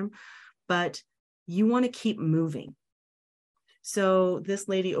classroom, but you want to keep moving. So this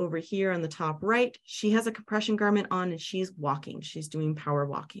lady over here on the top right, she has a compression garment on and she's walking. She's doing power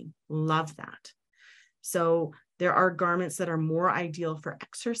walking. Love that. So there are garments that are more ideal for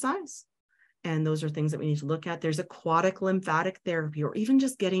exercise. And those are things that we need to look at. There's aquatic lymphatic therapy, or even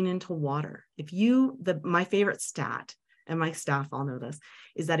just getting into water. My favorite stat, and my staff all know this,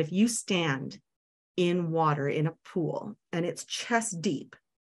 is that if you stand in water in a pool and it's chest deep,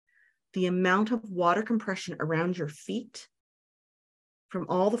 the amount of water compression around your feet from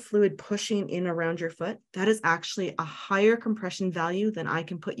all the fluid pushing in around your foot, that is actually a higher compression value than I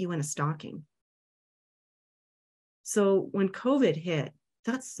can put you in a stocking. So when COVID hit,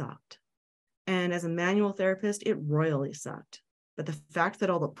 that sucked. And as a manual therapist, it royally sucked. But the fact that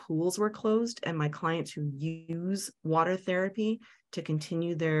all the pools were closed and my clients who use water therapy to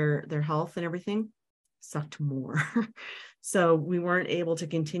continue their health and everything sucked more. So we weren't able to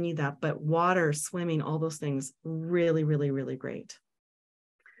continue that, but water, swimming, all those things, really, really, really great.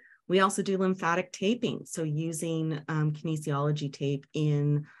 We also do lymphatic taping. So using kinesiology tape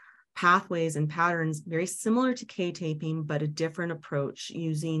in pathways and patterns, very similar to K-taping, but a different approach,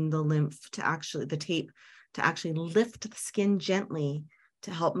 using the tape to actually lift the skin gently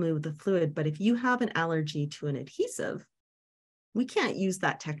to help move the fluid. But if you have an allergy to an adhesive, we can't use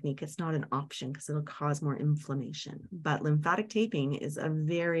that technique. It's not an option because it'll cause more inflammation. But lymphatic taping is a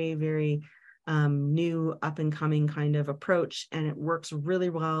very, very new up and coming kind of approach, and it works really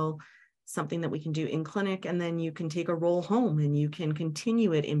well. Something that we can do in clinic, and then you can take a roll home and you can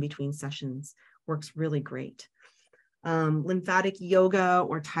continue it in between sessions. Works really great. Lymphatic yoga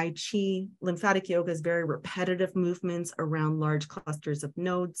or Tai Chi. Lymphatic yoga is very repetitive movements around large clusters of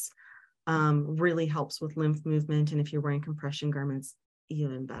nodes. Really helps with lymph movement, and if you're wearing compression garments,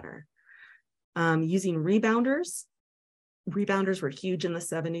 even better. Using rebounders. Rebounders were huge in the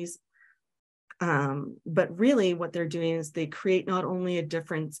 70s. But really what they're doing is they create not only a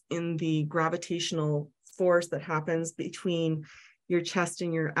difference in the gravitational force that happens between your chest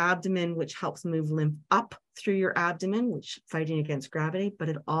and your abdomen, which helps move lymph up through your abdomen, which fighting against gravity, but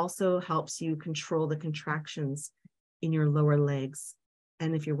it also helps you control the contractions in your lower legs.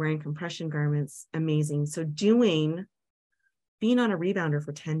 And if you're wearing compression garments, amazing. So being on a rebounder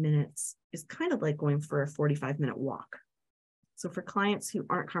for 10 minutes is kind of like going for a 45-minute walk. So for clients who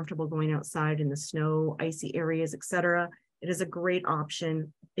aren't comfortable going outside in the snow, icy areas, etc., it is a great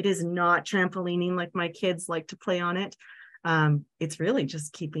option. It is not trampolining like my kids like to play on it. It's really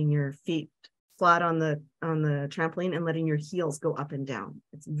just keeping your feet flat on the trampoline and letting your heels go up and down.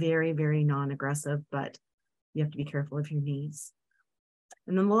 It's very, very non-aggressive, but you have to be careful of your knees.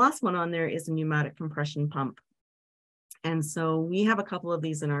 And then the last one on there is a pneumatic compression pump. And so we have a couple of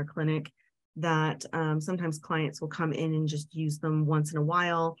these in our clinic that sometimes clients will come in and just use them once in a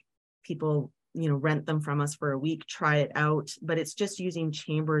while. People, rent them from us for a week, try it out, but it's just using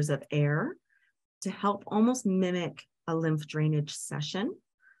chambers of air to help almost mimic a lymph drainage session,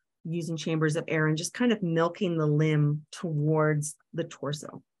 using chambers of air and just kind of milking the limb towards the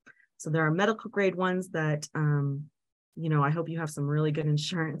torso. So there are medical grade ones that, I hope you have some really good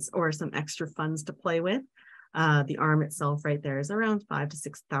insurance or some extra funds to play with. The arm itself right there is around $5,000 to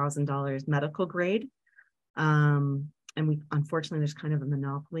 $6,000 medical grade. And unfortunately, there's kind of a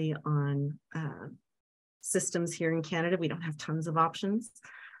monopoly on systems here in Canada. We don't have tons of options.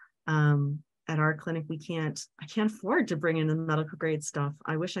 At our clinic, I can't afford to bring in the medical grade stuff.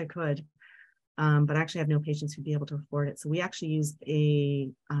 I wish I could. but I actually have no patients who'd be able to afford it. So we actually use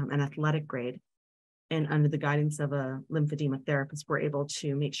an athletic grade, and under the guidance of a lymphedema therapist, we're able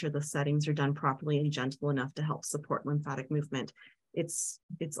to make sure the settings are done properly and gentle enough to help support lymphatic movement. It's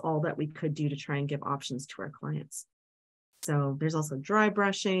all that we could do to try and give options to our clients. So there's also dry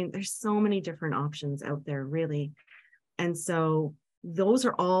brushing. There's so many different options out there, really. And so those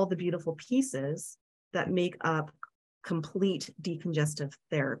are all the beautiful pieces that make up complete decongestive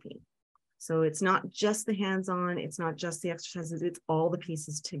therapy. So it's not just the hands-on, it's not just the exercises, it's all the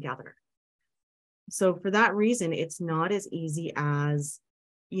pieces together. So for that reason, it's not as easy as,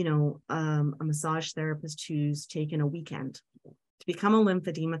 a massage therapist who's taken a weekend. To become a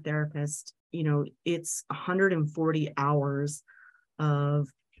lymphedema therapist, it's 140 hours of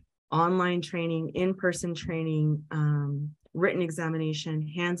online training, in-person training, written examination,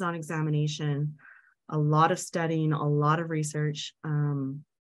 hands-on examination, a lot of studying, a lot of research,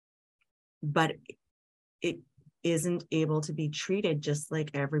 but it isn't able to be treated just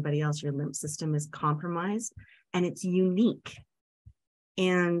like everybody else. Your lymph system is compromised and it's unique.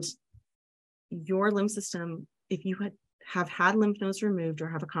 And your lymph system, if you have had lymph nodes removed or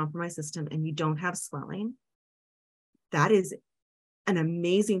have a compromised system and you don't have swelling, that is an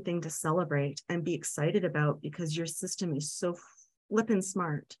amazing thing to celebrate and be excited about, because your system is so flippin'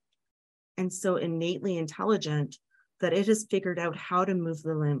 smart and so innately intelligent that it has figured out how to move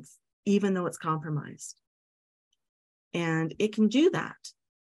the lymph, even though it's compromised. And it can do that.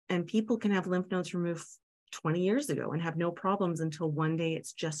 And people can have lymph nodes removed 20 years ago and have no problems until one day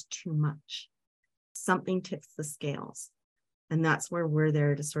it's just too much. Something tips the scales. And that's where we're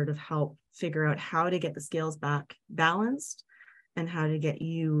there to sort of help figure out how to get the scales back balanced and how to get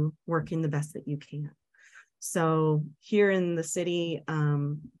you working the best that you can. So here in the city,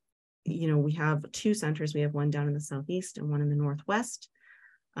 we have two centers. We have one down in the southeast and one in the northwest.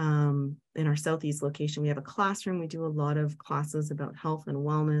 In our southeast location, we have a classroom. We do a lot of classes about health and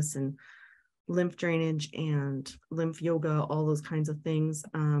wellness and lymph drainage and lymph yoga, all those kinds of things.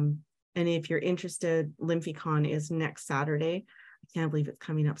 And if you're interested, LymphyCon is next Saturday. I can't believe it's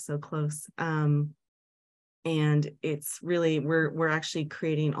coming up so close. And it's really, we're actually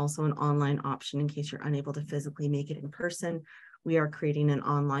creating also an online option in case you're unable to physically make it in person. We are creating an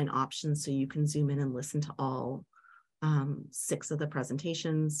online option so you can zoom in and listen to all 6 of the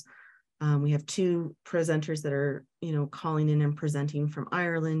presentations. We have 2 presenters that are, calling in and presenting from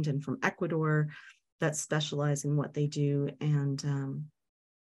Ireland and from Ecuador that specialize in what they do. And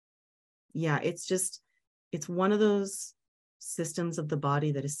it's one of those systems of the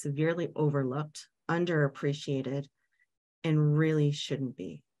body that is severely overlooked, underappreciated, and really shouldn't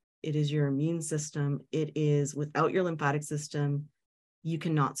be. It is your immune system. It is, without your lymphatic system, you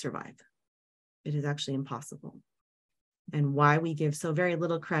cannot survive. It is actually impossible. And why we give so very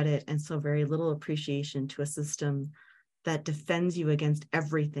little credit and so very little appreciation to a system that defends you against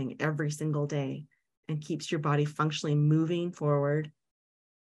everything every single day and keeps your body functionally moving forward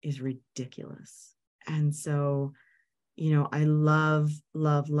is ridiculous. And so, I love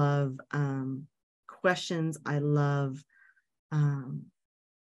questions. I love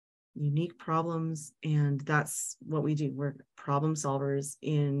unique problems. And that's what we do. We're problem solvers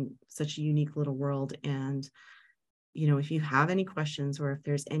in such a unique little world. And if you have any questions or if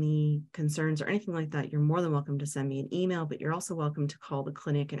there's any concerns or anything like that, you're more than welcome to send me an email, but you're also welcome to call the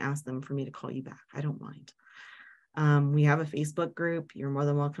clinic and ask them for me to call you back. I don't mind. We have a Facebook group. You're more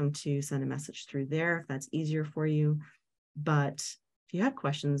than welcome to send a message through there if that's easier for you. But if you have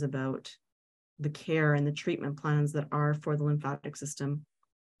questions about the care and the treatment plans that are for the lymphatic system,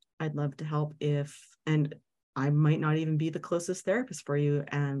 I'd love to help. And I might not even be the closest therapist for you,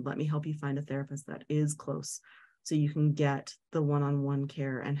 and let me help you find a therapist that is close, so you can get the one-on-one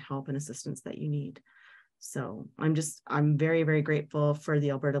care and help and assistance that you need. So I'm very, very grateful for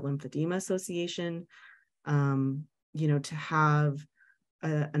the Alberta Lymphedema Association, to have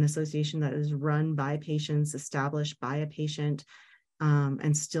an association that is run by patients, established by a patient,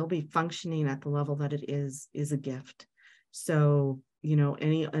 and still be functioning at the level that it is a gift. So,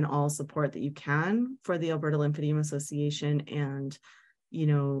 any and all support that you can for the Alberta Lymphedema Association and,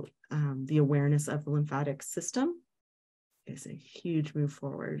 the awareness of the lymphatic system is a huge move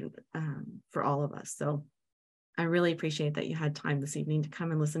forward for all of us. So I really appreciate that you had time this evening to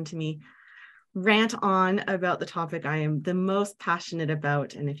come and listen to me rant on about the topic I am the most passionate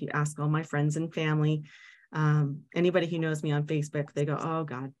about. And if you ask all my friends and family, anybody who knows me on Facebook, they go, "Oh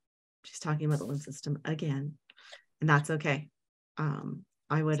God, she's talking about the lymph system again." And that's okay.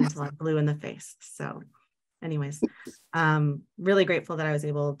 I would until I'm blue in the face. So anyways, really grateful that I was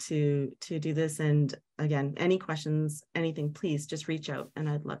able to do this. And again, any questions, anything, please just reach out and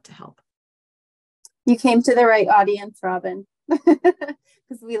I'd love to help. You came to the right audience, Robin,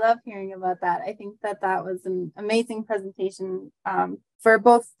 because we love hearing about that. I think that that was an amazing presentation for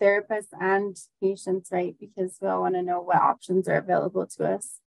both therapists and patients, right? Because we all want to know what options are available to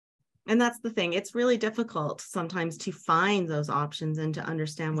us. And that's the thing. It's really difficult sometimes to find those options and to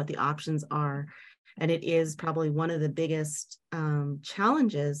understand what the options are. And it is probably one of the biggest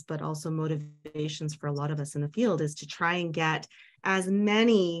challenges, but also motivations for a lot of us in the field, is to try and get as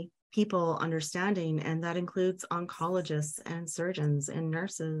many people understanding. And that includes oncologists and surgeons and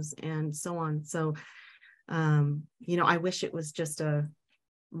nurses and so on. So, I wish it was just a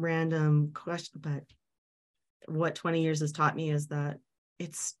random question, but what 20 years has taught me is that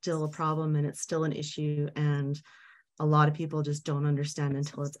it's still a problem and it's still an issue. And a lot of people just don't understand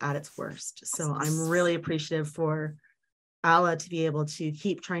until it's at its worst. So I'm really appreciative for ALA to be able to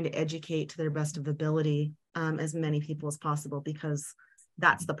keep trying to educate to their best of ability as many people as possible, because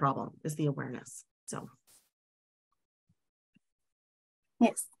that's the problem, is the awareness. So.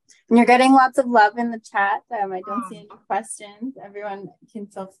 Yes. And you're getting lots of love in the chat. I don't see any questions. Everyone can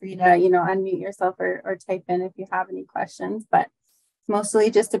feel free to, unmute yourself or type in if you have any questions, but it's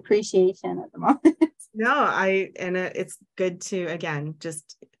mostly just appreciation at the moment. No, it's good to, again,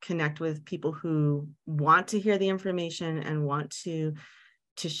 just connect with people who want to hear the information and want to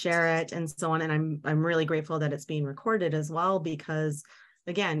share it and so on. And I'm really grateful that it's being recorded as well, because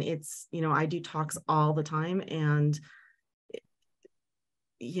again, it's, I do talks all the time, and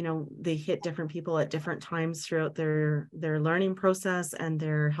they hit different people at different times throughout their learning process and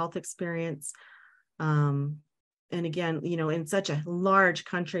their health experience. And again, in such a large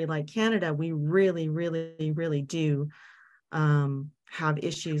country like Canada, we really, really, really do have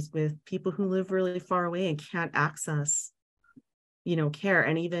issues with people who live really far away and can't access, care.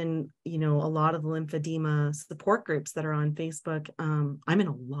 And even, a lot of the lymphedema support groups that are on Facebook, I'm in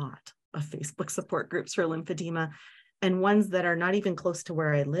a lot of Facebook support groups for lymphedema, and ones that are not even close to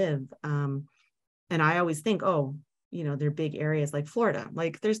where I live. And I always think, they're big areas like Florida.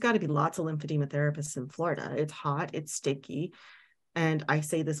 Like, there's got to be lots of lymphedema therapists in Florida. It's hot, it's sticky. And I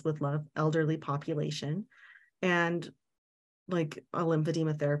say this with love, elderly population. And like, a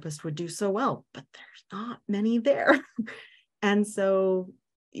lymphedema therapist would do so well, but there's not many there. And so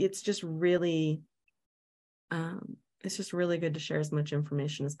it's just really good to share as much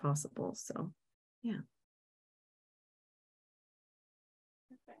information as possible. So, yeah.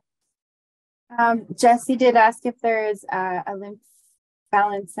 Jesse did ask if there's a lymph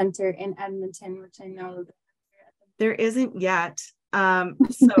balance center in Edmonton, which I know there isn't yet.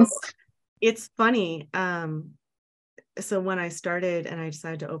 So it's funny. So when I started and I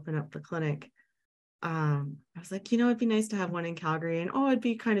decided to open up the clinic, I was like, it'd be nice to have one in Calgary, and it'd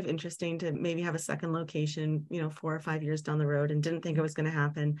be kind of interesting to maybe have a second location, 4 or 5 years down the road, and didn't think it was going to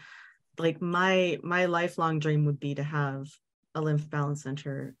happen. Like, my lifelong dream would be to have a lymph balance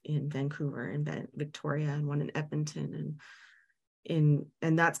center in Vancouver and Victoria, and one in Edmonton,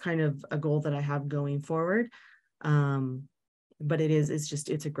 and that's kind of a goal that I have going forward. But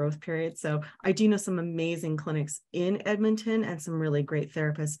it's a growth period. So I do know some amazing clinics in Edmonton and some really great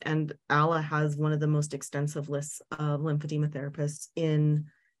therapists. And ALA has one of the most extensive lists of lymphedema therapists in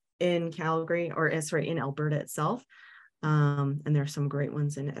Calgary, in Alberta itself. And there are some great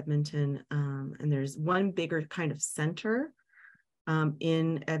ones in Edmonton. And there's one bigger kind of center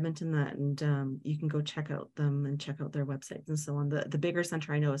in Edmonton and you can go check out them and check out their websites and so on. The bigger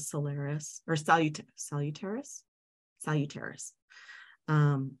center I know is Solaris or Salutaris.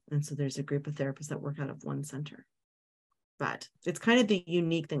 And so there's a group of therapists that work out of one center. But it's kind of the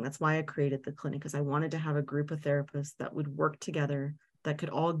unique thing. That's why I created the clinic, because I wanted to have a group of therapists that would work together, that could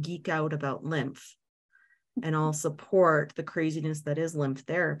all geek out about lymph and all support the craziness that is lymph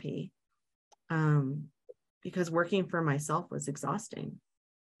therapy. Because working for myself was exhausting.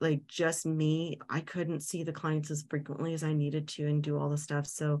 Like, just me, I couldn't see the clients as frequently as I needed to and do all the stuff.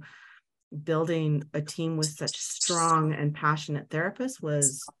 So building a team with such strong and passionate therapists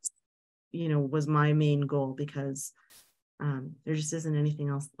was my main goal, because there just isn't anything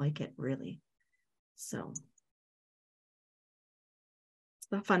else like it, really. So it's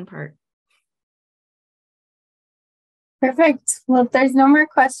the fun part. Perfect. Well, if there's no more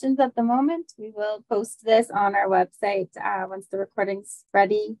questions at the moment, we will post this on our website once the recording's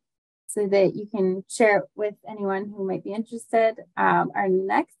ready, so that you can share it with anyone who might be interested. Our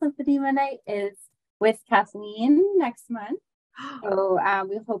next lymphedema night is with Kathleen next month. So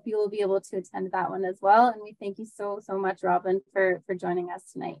we hope you will be able to attend that one as well. And we thank you so much, Robin, for joining us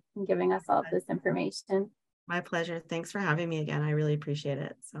tonight and giving us all of this information. My pleasure. Thanks for having me again. I really appreciate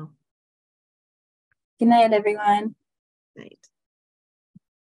it. So good night, everyone. Night.